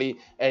Assembly,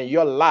 and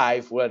your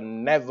life will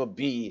never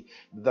be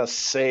the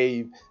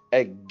same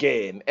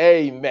again.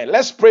 Amen.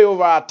 Let's pray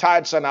over our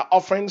tithes and our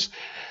offerings,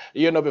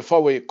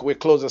 before we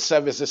close the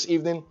service this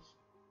evening.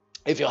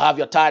 If you have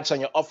your tithes and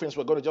your offerings,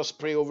 we're going to just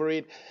pray over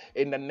it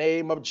in the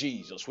name of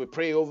Jesus. We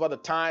pray over the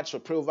tithes, we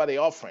pray over the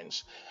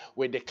offerings.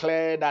 We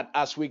declare that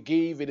as we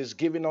give, it is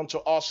given unto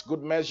us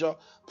good measure,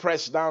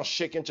 pressed down,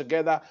 shaken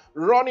together,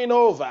 running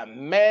over.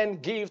 Men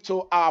give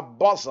to our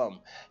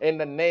bosom in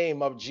the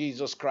name of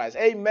Jesus Christ.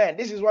 Amen.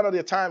 This is one of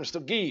the times to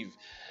give.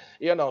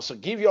 So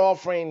give your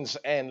offerings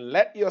and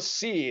let your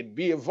seed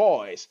be a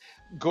voice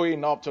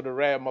going up to the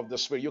realm of the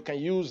Spirit. You can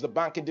use the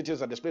banking details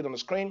that are displayed on the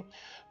screen,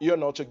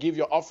 to give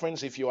your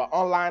offerings. If you are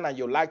online and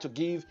you like to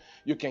give,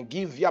 you can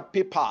give via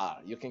PayPal.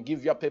 You can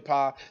give via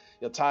PayPal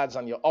your tithes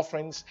and your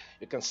offerings.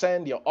 You can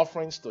send your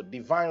offerings to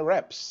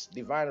divinereps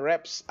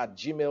at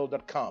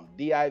gmail.com.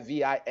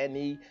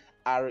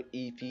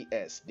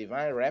 DIVINEREPS,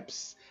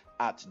 divinereps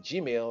at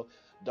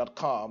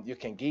gmail.com. You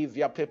can give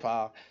via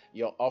PayPal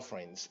your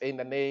offerings in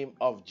the name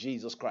of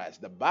Jesus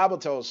Christ. The Bible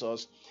tells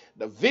us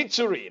the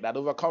victory that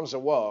overcomes the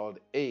world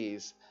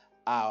is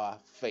our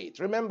faith.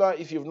 Remember,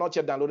 if you've not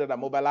yet downloaded our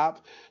mobile app,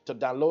 to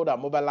download our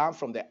mobile app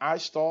from the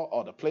iStore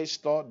or the Play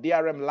Store,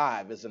 DRM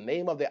Live is the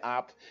name of the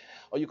app.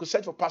 Or you could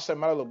search for Pastor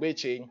Emmanuel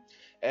Ogbechie,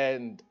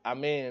 and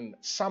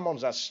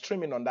sermons are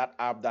streaming on that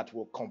app that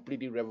will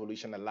completely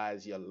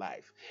revolutionize your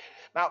life.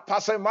 Now,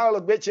 Pastor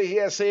Emmanuel Ogbechie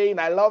here saying,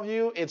 I love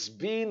you. It's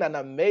been an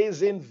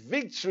amazing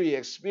victory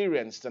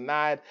experience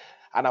tonight.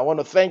 And I want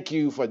to thank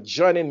you for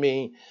joining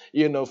me,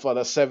 for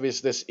the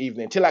service this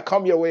evening. Till I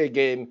come your way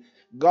again,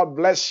 God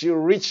bless you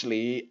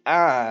richly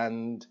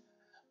and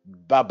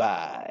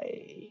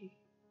bye-bye.